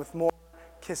interrupts him with more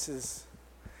kisses.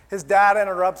 His dad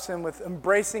interrupts him with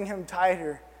embracing him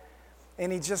tighter.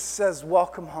 And he just says,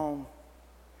 welcome home.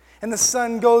 And the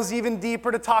son goes even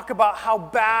deeper to talk about how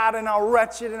bad and how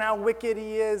wretched and how wicked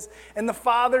he is. And the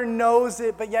father knows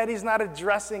it, but yet he's not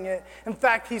addressing it. In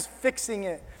fact, he's fixing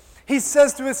it. He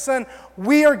says to his son,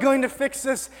 we are going to fix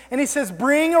this. And he says,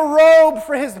 bring a robe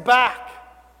for his back.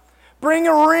 Bring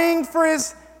a ring for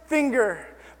his finger.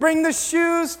 Bring the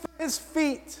shoes for his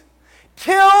feet.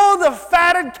 Kill the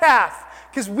fatted calf,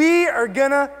 because we are going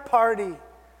to party.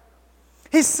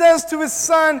 He says to his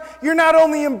son, you're not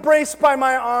only embraced by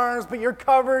my arms, but you're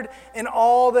covered in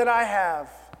all that I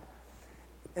have.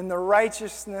 In the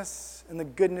righteousness and the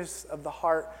goodness of the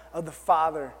heart of the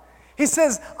Father. He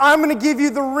says, I'm going to give you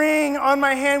the ring on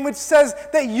my hand which says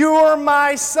that you're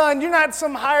my son. You're not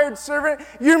some hired servant.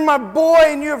 You're my boy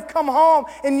and you have come home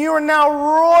and you are now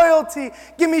royalty.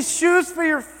 Give me shoes for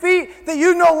your feet that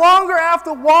you no longer have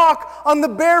to walk on the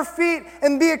bare feet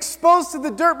and be exposed to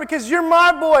the dirt because you're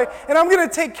my boy and I'm going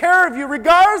to take care of you.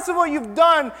 Regardless of what you've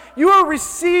done, you are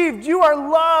received. You are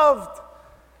loved.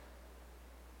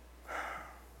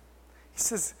 He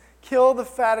says, kill the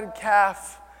fatted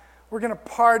calf. We're going to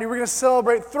party. We're going to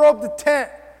celebrate. Throw up the tent.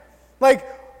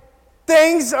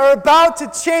 Things are about to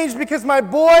change because my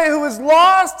boy who was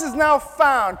lost is now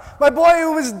found. My boy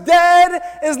who was dead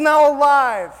is now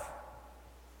alive.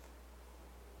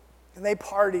 And they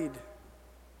partied. They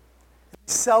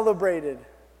celebrated.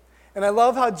 And I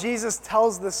love how Jesus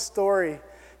tells this story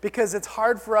because it's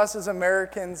hard for us as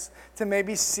Americans to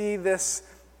maybe see this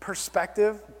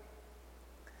perspective.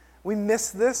 We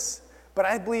miss this. But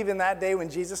I believe in that day when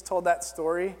Jesus told that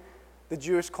story, the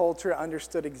Jewish culture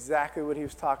understood exactly what he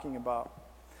was talking about.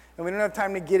 And we don't have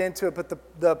time to get into it, but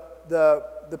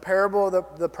the parable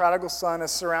of the prodigal son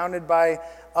is surrounded by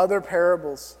other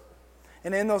parables.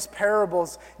 And in those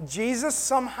parables, Jesus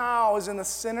somehow is in the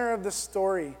center of the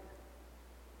story.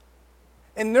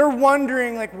 And they're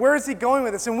wondering, where is he going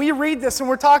with this? And we read this, and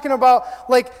we're talking about,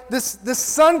 this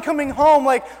son coming home,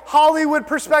 Hollywood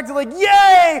perspective,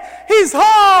 yay, he's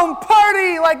home,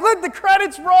 party, let the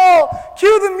credits roll,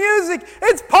 cue the music,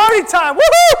 it's party time,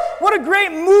 woohoo, what a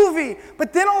great movie.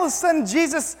 But then all of a sudden,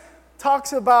 Jesus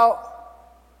talks about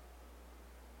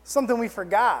something we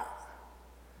forgot,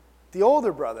 the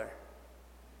older brother.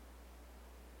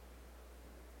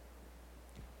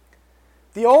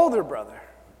 The older brother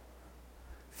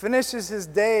finishes his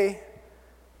day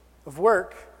of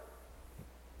work,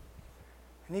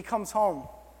 and he comes home.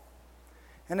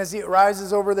 And as he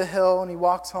rises over the hill and he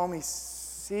walks home, he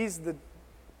sees the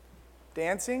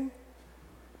dancing,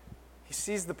 he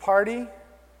sees the party,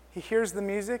 he hears the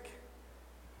music,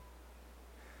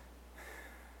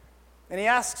 and he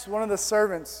asks one of the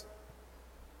servants.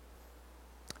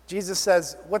 Jesus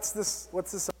says, what's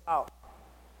this about?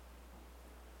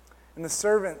 And the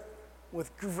servant,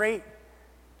 with great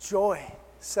joy,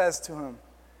 says to him,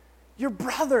 your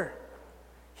brother,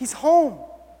 He's home.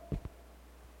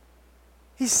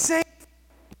 He's safe.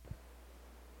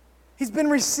 He's been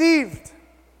received.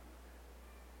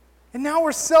 And now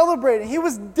we're celebrating. He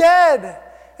was dead,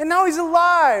 and now he's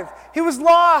alive. He was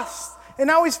lost, and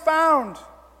now he's found.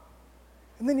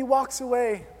 And then he walks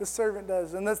away, the servant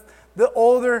does. And the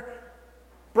older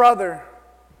brother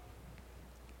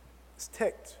is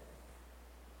ticked.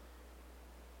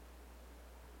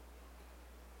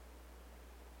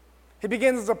 He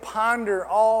begins to ponder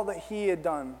all that he had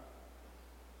done.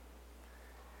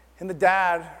 And the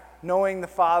dad, knowing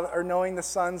the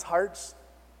son's hearts,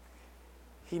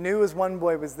 he knew his one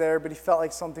boy was there, but he felt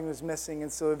like something was missing.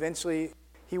 And so eventually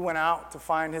he went out to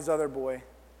find his other boy.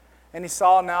 And he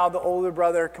saw now the older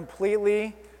brother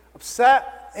completely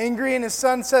upset, angry, and his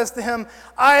son says to him,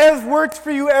 I have worked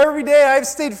for you every day. I have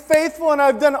stayed faithful, and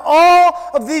I've done all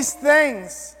of these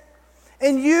things.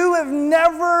 And you have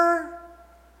never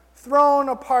thrown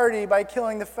a party by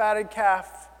killing the fatted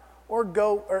calf or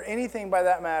goat or anything by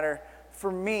that matter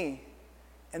for me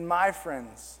and my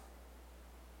friends.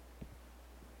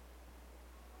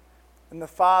 And the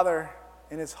father,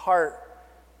 in his heart,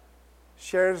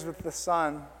 shares with the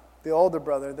son, the older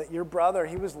brother, that your brother,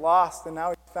 he was lost, and now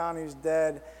he's found, he's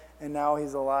dead, and now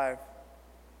he's alive.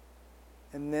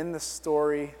 And then the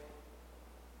story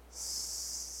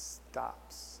stops.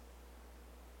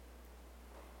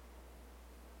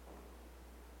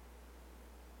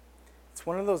 It's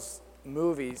one of those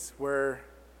movies where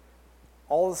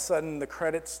all of a sudden the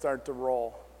credits start to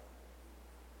roll.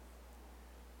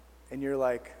 And you're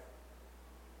like,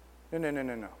 no,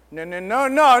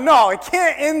 it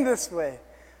can't end this way.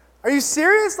 Are you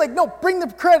serious? Like, no, bring the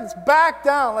credits back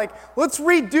down. Like, let's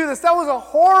redo this. That was a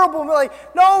horrible, like,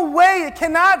 no way, it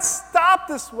cannot stop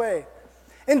this way.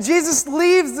 And Jesus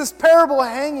leaves this parable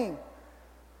hanging.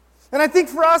 And I think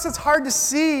for us, it's hard to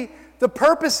see the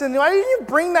purpose in it. Why did you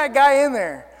bring that guy in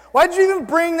there? Why did you even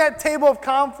bring that table of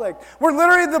conflict? Where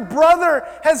literally the brother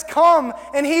has come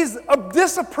and he's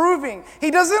disapproving. He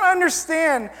doesn't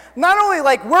understand not only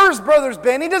like where his brother's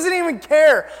been, he doesn't even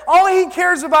care. All he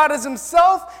cares about is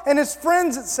himself and his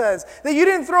friends, it says. That you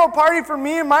didn't throw a party for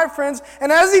me and my friends.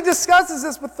 And as he discusses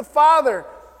this with the father,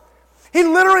 he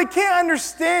literally can't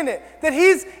understand it. That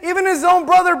he's, even his own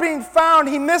brother being found,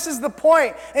 he misses the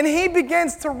point. And he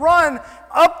begins to run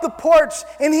up the porch,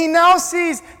 and he now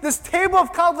sees this table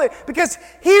of conflict because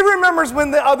he remembers when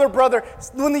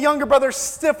the younger brother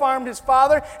stiff-armed his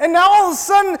father, and now all of a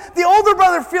sudden the older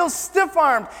brother feels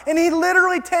stiff-armed, and he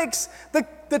literally takes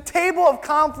the table of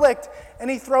conflict and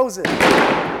he throws it.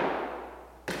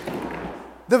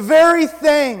 The very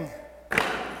thing.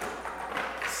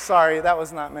 Sorry, that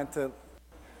was not meant to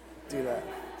do that.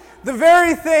 The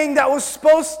very thing that was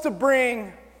supposed to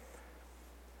bring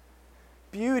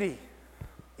beauty,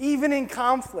 even in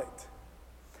conflict,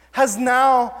 has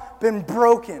now been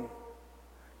broken.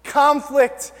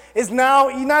 Conflict is now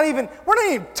we're not even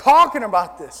talking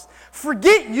about this.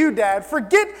 Forget you, Dad.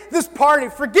 Forget this party.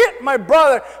 Forget my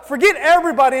brother. Forget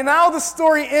everybody. And now the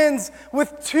story ends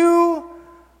with two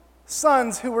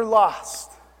sons who were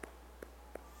lost.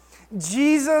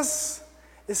 Jesus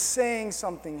is saying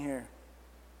something here.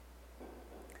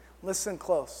 Listen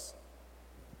close.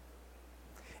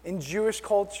 In Jewish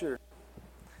culture,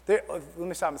 let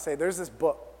me stop and say, there's this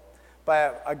book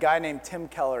by a guy named Tim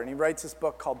Keller, and he writes this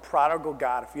book called Prodigal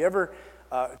God. If you ever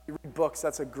read books,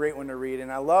 that's a great one to read.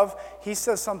 And he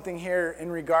says something here in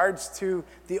regards to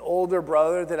the older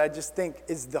brother that I just think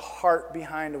is the heart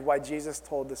behind of why Jesus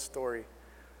told this story.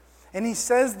 And he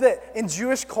says that in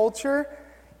Jewish culture,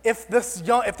 if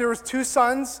there was two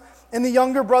sons and the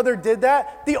younger brother did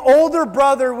that, the older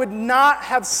brother would not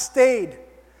have stayed.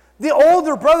 The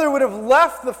older brother would have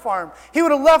left the farm. He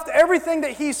would have left everything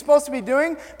that he's supposed to be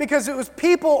doing because it was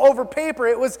people over paper.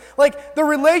 It was like the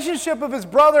relationship of his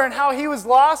brother and how he was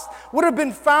lost would have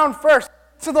been found first.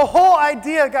 So the whole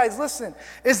idea, guys, listen,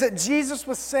 is that Jesus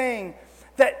was saying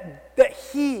that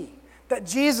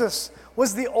Jesus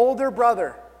was the older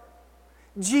brother.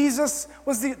 Jesus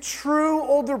was the true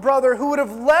older brother who would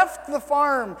have left the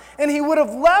farm and he would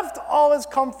have left all his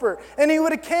comfort and he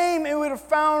would have came and would have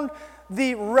found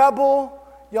the rebel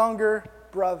younger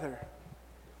brother.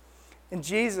 And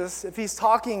Jesus, if he's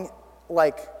talking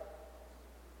like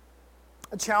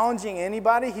challenging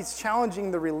anybody, he's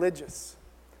challenging the religious.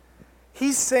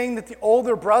 He's saying that the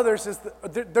older brothers,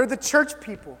 they're the church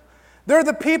people. They're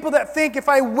the people that think if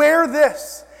I wear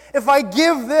this, if I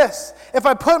give this, if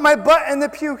I put my butt in the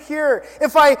pew here,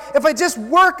 if I just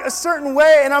work a certain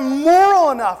way and I'm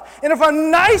moral enough, and if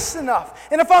I'm nice enough,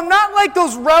 and if I'm not like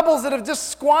those rebels that have just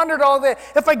squandered all day,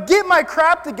 if I get my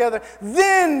crap together,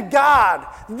 then God,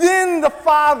 then the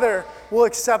Father will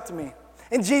accept me.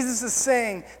 And Jesus is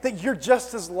saying that you're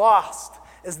just as lost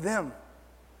as them.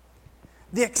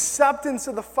 The acceptance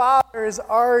of the Father is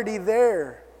already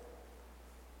there.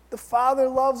 The Father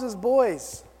loves his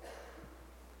boys.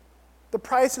 The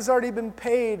price has already been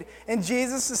paid. And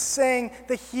Jesus is saying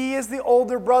that he is the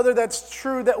older brother that's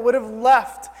true, that would have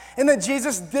left. And that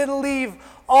Jesus did leave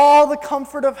all the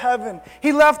comfort of heaven.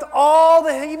 He left all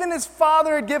even his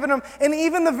Father had given him, and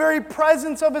even the very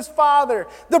presence of his Father.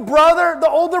 The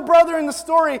older brother in the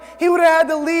story, he would have had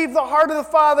to leave the heart of the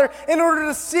Father in order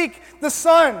to seek the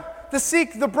son, to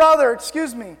seek the brother,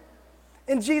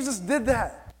 And Jesus did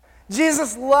that.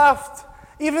 Jesus left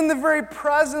even the very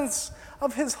presence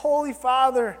of his holy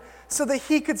Father so that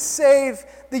he could save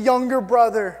the younger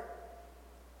brother,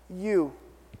 you.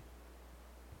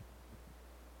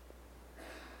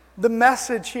 The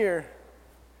message here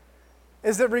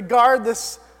is that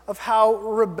regardless of how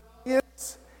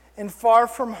rebellious and far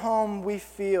from home we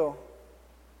feel,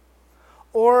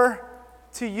 or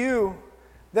to you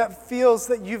that feels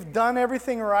that you've done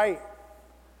everything right,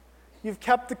 you've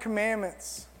kept the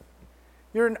commandments,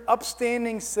 you're an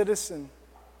upstanding citizen,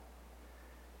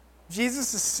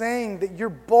 Jesus is saying that you're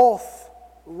both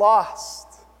lost.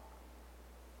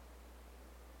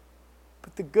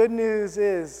 But the good news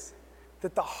is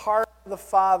that the heart of the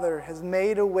Father has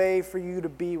made a way for you to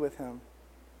be with him.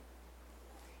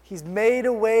 He's made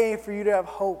a way for you to have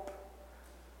hope.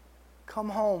 Come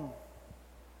home.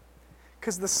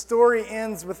 Because the story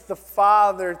ends with the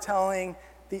Father telling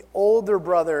the older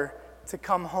brother to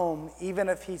come home, even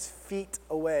if he's feet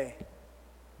away.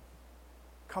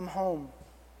 Come home.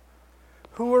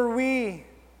 Who are we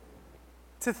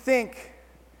to think,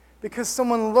 because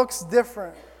someone looks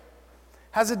different,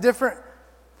 has a different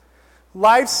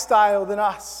lifestyle than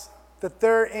us, that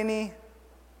they're any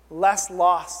less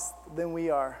lost than we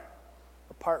are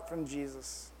apart from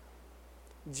Jesus?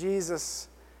 Jesus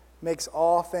makes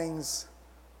all things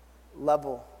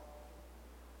level.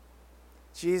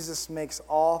 Jesus makes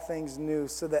all things new,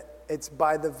 so that it's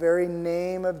by the very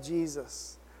name of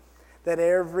Jesus that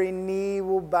every knee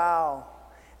will bow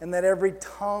and that every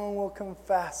tongue will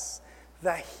confess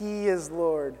that he is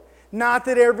Lord. Not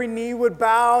that every knee would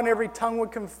bow and every tongue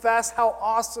would confess how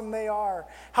awesome they are,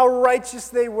 how righteous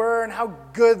they were, and how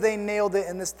good they nailed it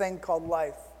in this thing called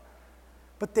life.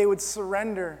 But they would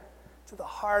surrender to the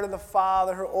heart of the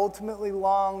Father, who ultimately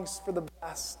longs for the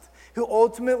best, who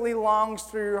ultimately longs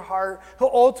for your heart, who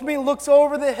ultimately looks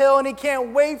over the hill and he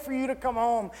can't wait for you to come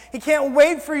home. He can't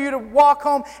wait for you to walk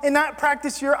home and not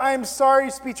practice your I am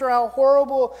sorry speech or how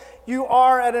horrible you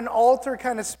are at an altar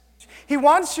kind of speech. He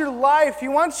wants your life. He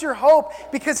wants your hope,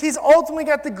 because he's ultimately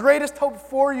got the greatest hope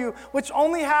for you, which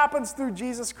only happens through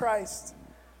Jesus Christ.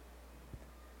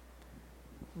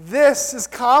 This is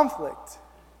conflict.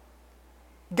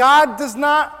 God does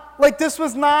not, this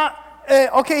was not,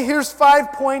 okay, here's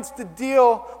 5 points to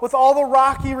deal with all the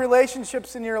rocky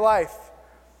relationships in your life.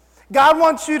 God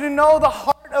wants you to know the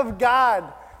heart of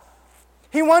God.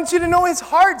 He wants you to know his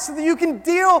heart so that you can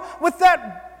deal with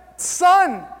that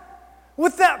son,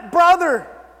 with that brother,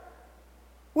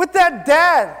 with that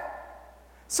dad.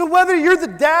 So whether you're the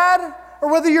dad,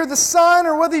 or whether you're the son,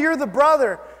 or whether you're the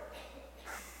brother,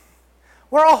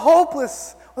 we're all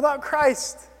hopeless without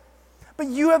Christ. But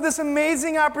you have this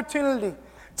amazing opportunity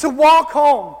to walk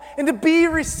home and to be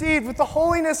received with the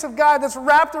holiness of God that's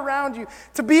wrapped around you,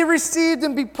 to be received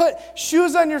and be put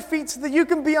shoes on your feet so that you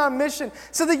can be on mission,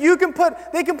 so that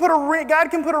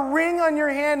God can put a ring on your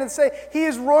hand and say, he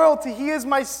is royalty, he is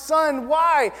my son.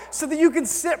 Why? So that you can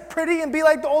sit pretty and be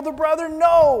like the older brother?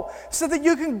 No. So that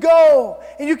you can go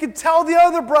and you can tell the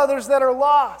other brothers that are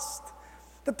lost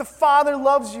that the Father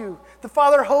loves you, the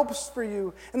Father hopes for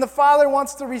you, and the Father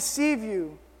wants to receive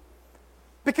you.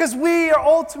 Because we are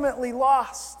ultimately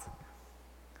lost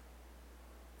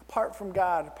apart from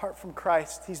God, apart from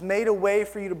Christ. He's made a way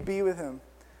for you to be with him.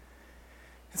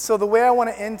 And so the way I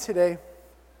want to end today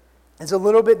is a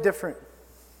little bit different.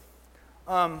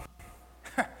 I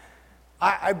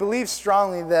believe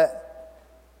strongly that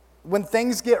when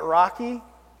things get rocky,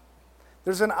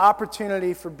 there's an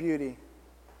opportunity for beauty.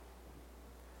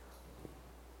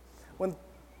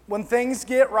 When things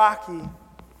get rocky,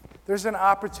 there's an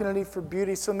opportunity for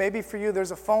beauty. So maybe for you,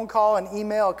 there's a phone call, an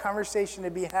email, a conversation to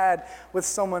be had with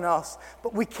someone else.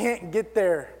 But we can't get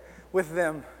there with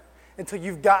them until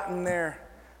you've gotten there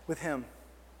with him.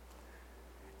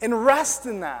 And rest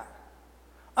in that.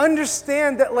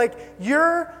 Understand that like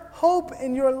your hope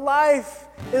in your life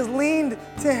is leaned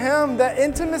to Him. That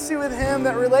intimacy with Him,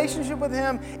 that relationship with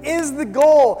Him is the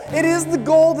goal. It is the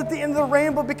gold at the end of the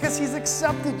rainbow because He's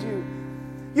accepted you.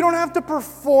 You don't have to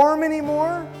perform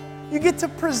anymore. You get to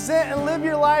present and live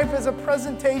your life as a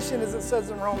presentation, as it says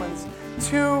in Romans,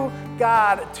 to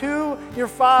God, to your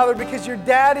Father, because your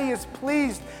daddy is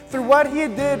pleased. Through what He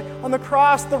did on the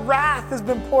cross, the wrath has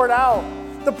been poured out.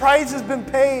 The price has been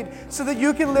paid so that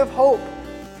you can live hope.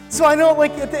 So I know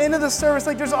like at the end of the service,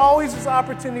 like there's always this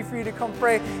opportunity for you to come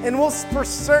pray. And we'll for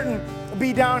certain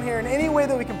be down here in any way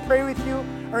that we can pray with you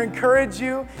or encourage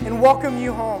you and welcome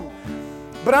you home.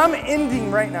 But I'm ending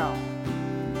right now.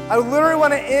 I literally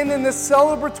want to end in this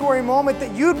celebratory moment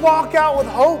that you'd walk out with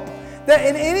hope. That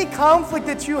in any conflict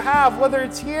that you have, whether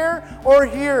it's here or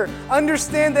here,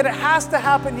 understand that it has to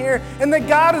happen here and that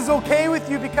God is okay with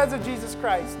you because of Jesus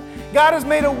Christ. God has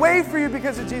made a way for you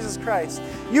because of Jesus Christ.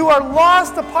 You are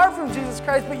lost apart from Jesus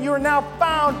Christ, but you are now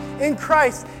found in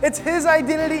Christ. It's His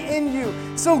identity in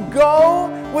you. So go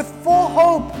with full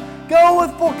hope. Go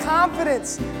with full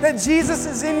confidence that Jesus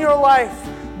is in your life.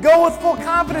 Go with full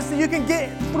confidence that you can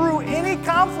get through any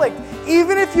conflict,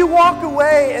 even if you walk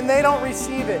away and they don't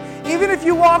receive it. Even if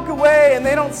you walk away and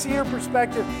they don't see your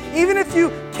perspective. Even if you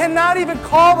cannot even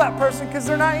call that person because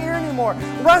they're not here anymore.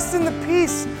 Rest in the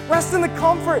peace. Rest in the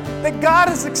comfort that God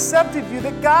has accepted you,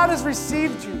 that God has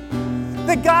received you,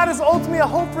 that God is ultimately a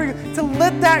hope for you to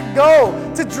let that go,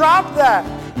 to drop that.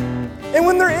 And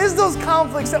when there is those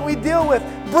conflicts that we deal with,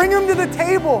 bring them to the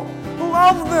table.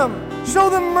 Love them.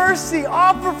 Show them mercy,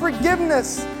 offer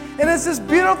forgiveness. And it's this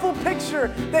beautiful picture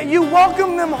that you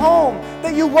welcome them home,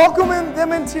 that you welcome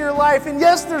them into your life. And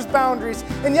yes, there's boundaries.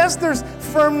 And yes, there's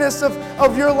firmness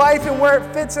of your life and where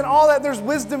it fits and all that. There's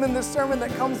wisdom in this sermon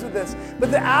that comes with this. But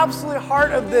the absolute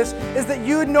heart of this is that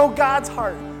you would know God's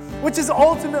heart, which is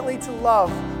ultimately to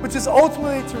love, which is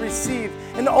ultimately to receive,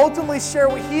 and to ultimately share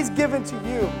what He's given to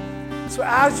you. So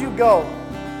as you go,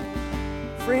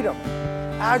 freedom.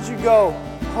 As you go,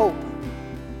 hope.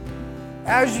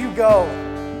 As you go,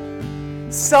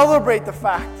 celebrate the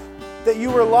fact that you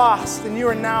were lost and you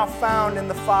are now found in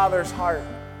the Father's heart.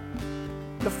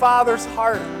 The Father's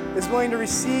heart is willing to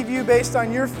receive you based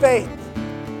on your faith.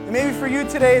 And maybe for you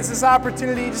today, it's this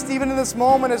opportunity, just even in this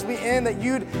moment as we end, that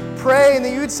you'd pray and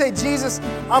that you'd say, Jesus,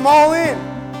 I'm all in.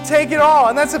 Take it all.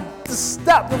 And that's a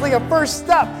step, that's like a first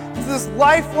step to this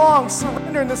lifelong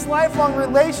surrender and this lifelong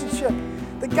relationship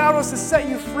that God wants to set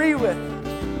you free with.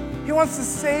 He wants to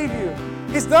save you.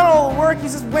 He's done all the work.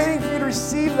 He's just waiting for you to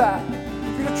receive that,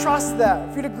 for you to trust that,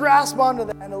 for you to grasp onto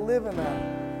that and to live in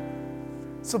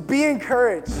that. So be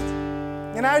encouraged.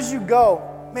 And as you go,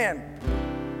 man,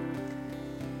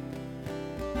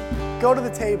 go to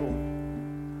the table.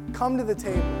 Come to the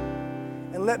table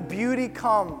and let beauty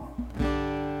come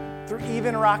through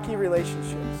even rocky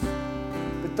relationships.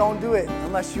 But don't do it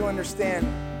unless you understand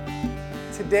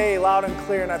today loud and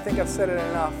clear, and I think I've said it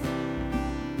enough,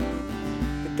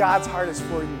 that God's heart is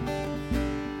for you.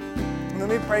 And let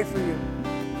me pray for you.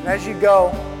 And as you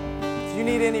go, if you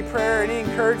need any prayer, any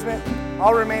encouragement,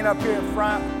 I'll remain up here in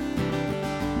front.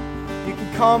 You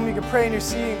can come, you can pray in your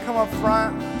seat, you can come up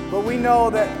front. But we know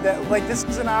that like this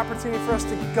is an opportunity for us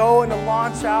to go and to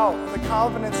launch out in the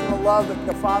confidence and the love that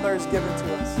the Father has given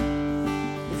to us.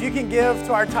 If you can give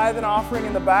to our tithe and offering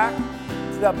in the back,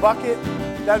 to that bucket,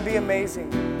 that'd be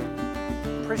amazing.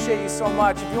 Appreciate you so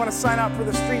much. If you want to sign up for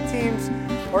the street teams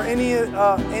or anything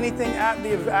at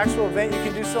the actual event, you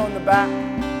can do so in the back.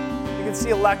 You can see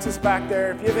Alexis back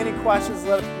there. If you have any questions,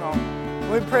 let us know.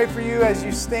 Let me pray for you as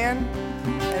you stand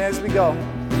and as we go.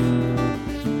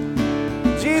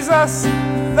 Jesus,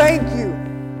 thank you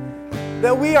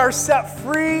that we are set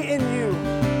free in you,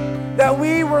 that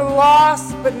we were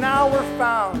lost, but now we're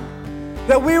found,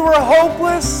 that we were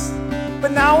hopeless,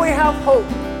 but now we have hope,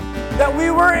 that we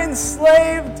were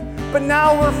enslaved, but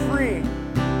now we're free,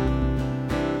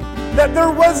 that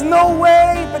there was no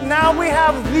way, but now we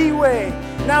have the way.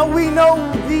 Now we know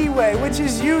the way, which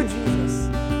is you, Jesus.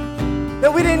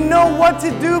 That we didn't know what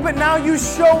to do, but now you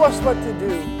show us what to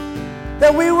do.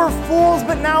 That we were fools,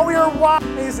 but now we are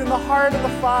wise in the heart of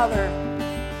the Father.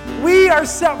 We are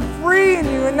set free in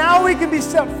you, and now we can be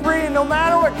set free, and no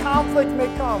matter what conflict may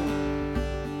come,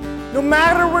 no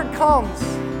matter what comes,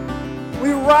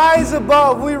 we rise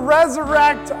above, we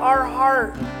resurrect our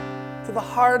heart to the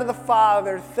heart of the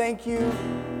Father. Thank you,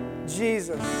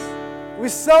 Jesus. We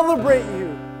celebrate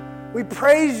you. We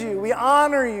praise you. We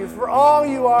honor you for all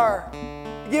you are.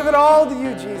 We give it all to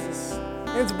you, Jesus.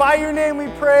 And it's by your name we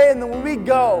pray, and then we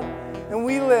go and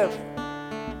we live.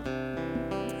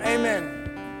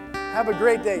 Amen. Have a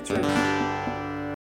great day, church.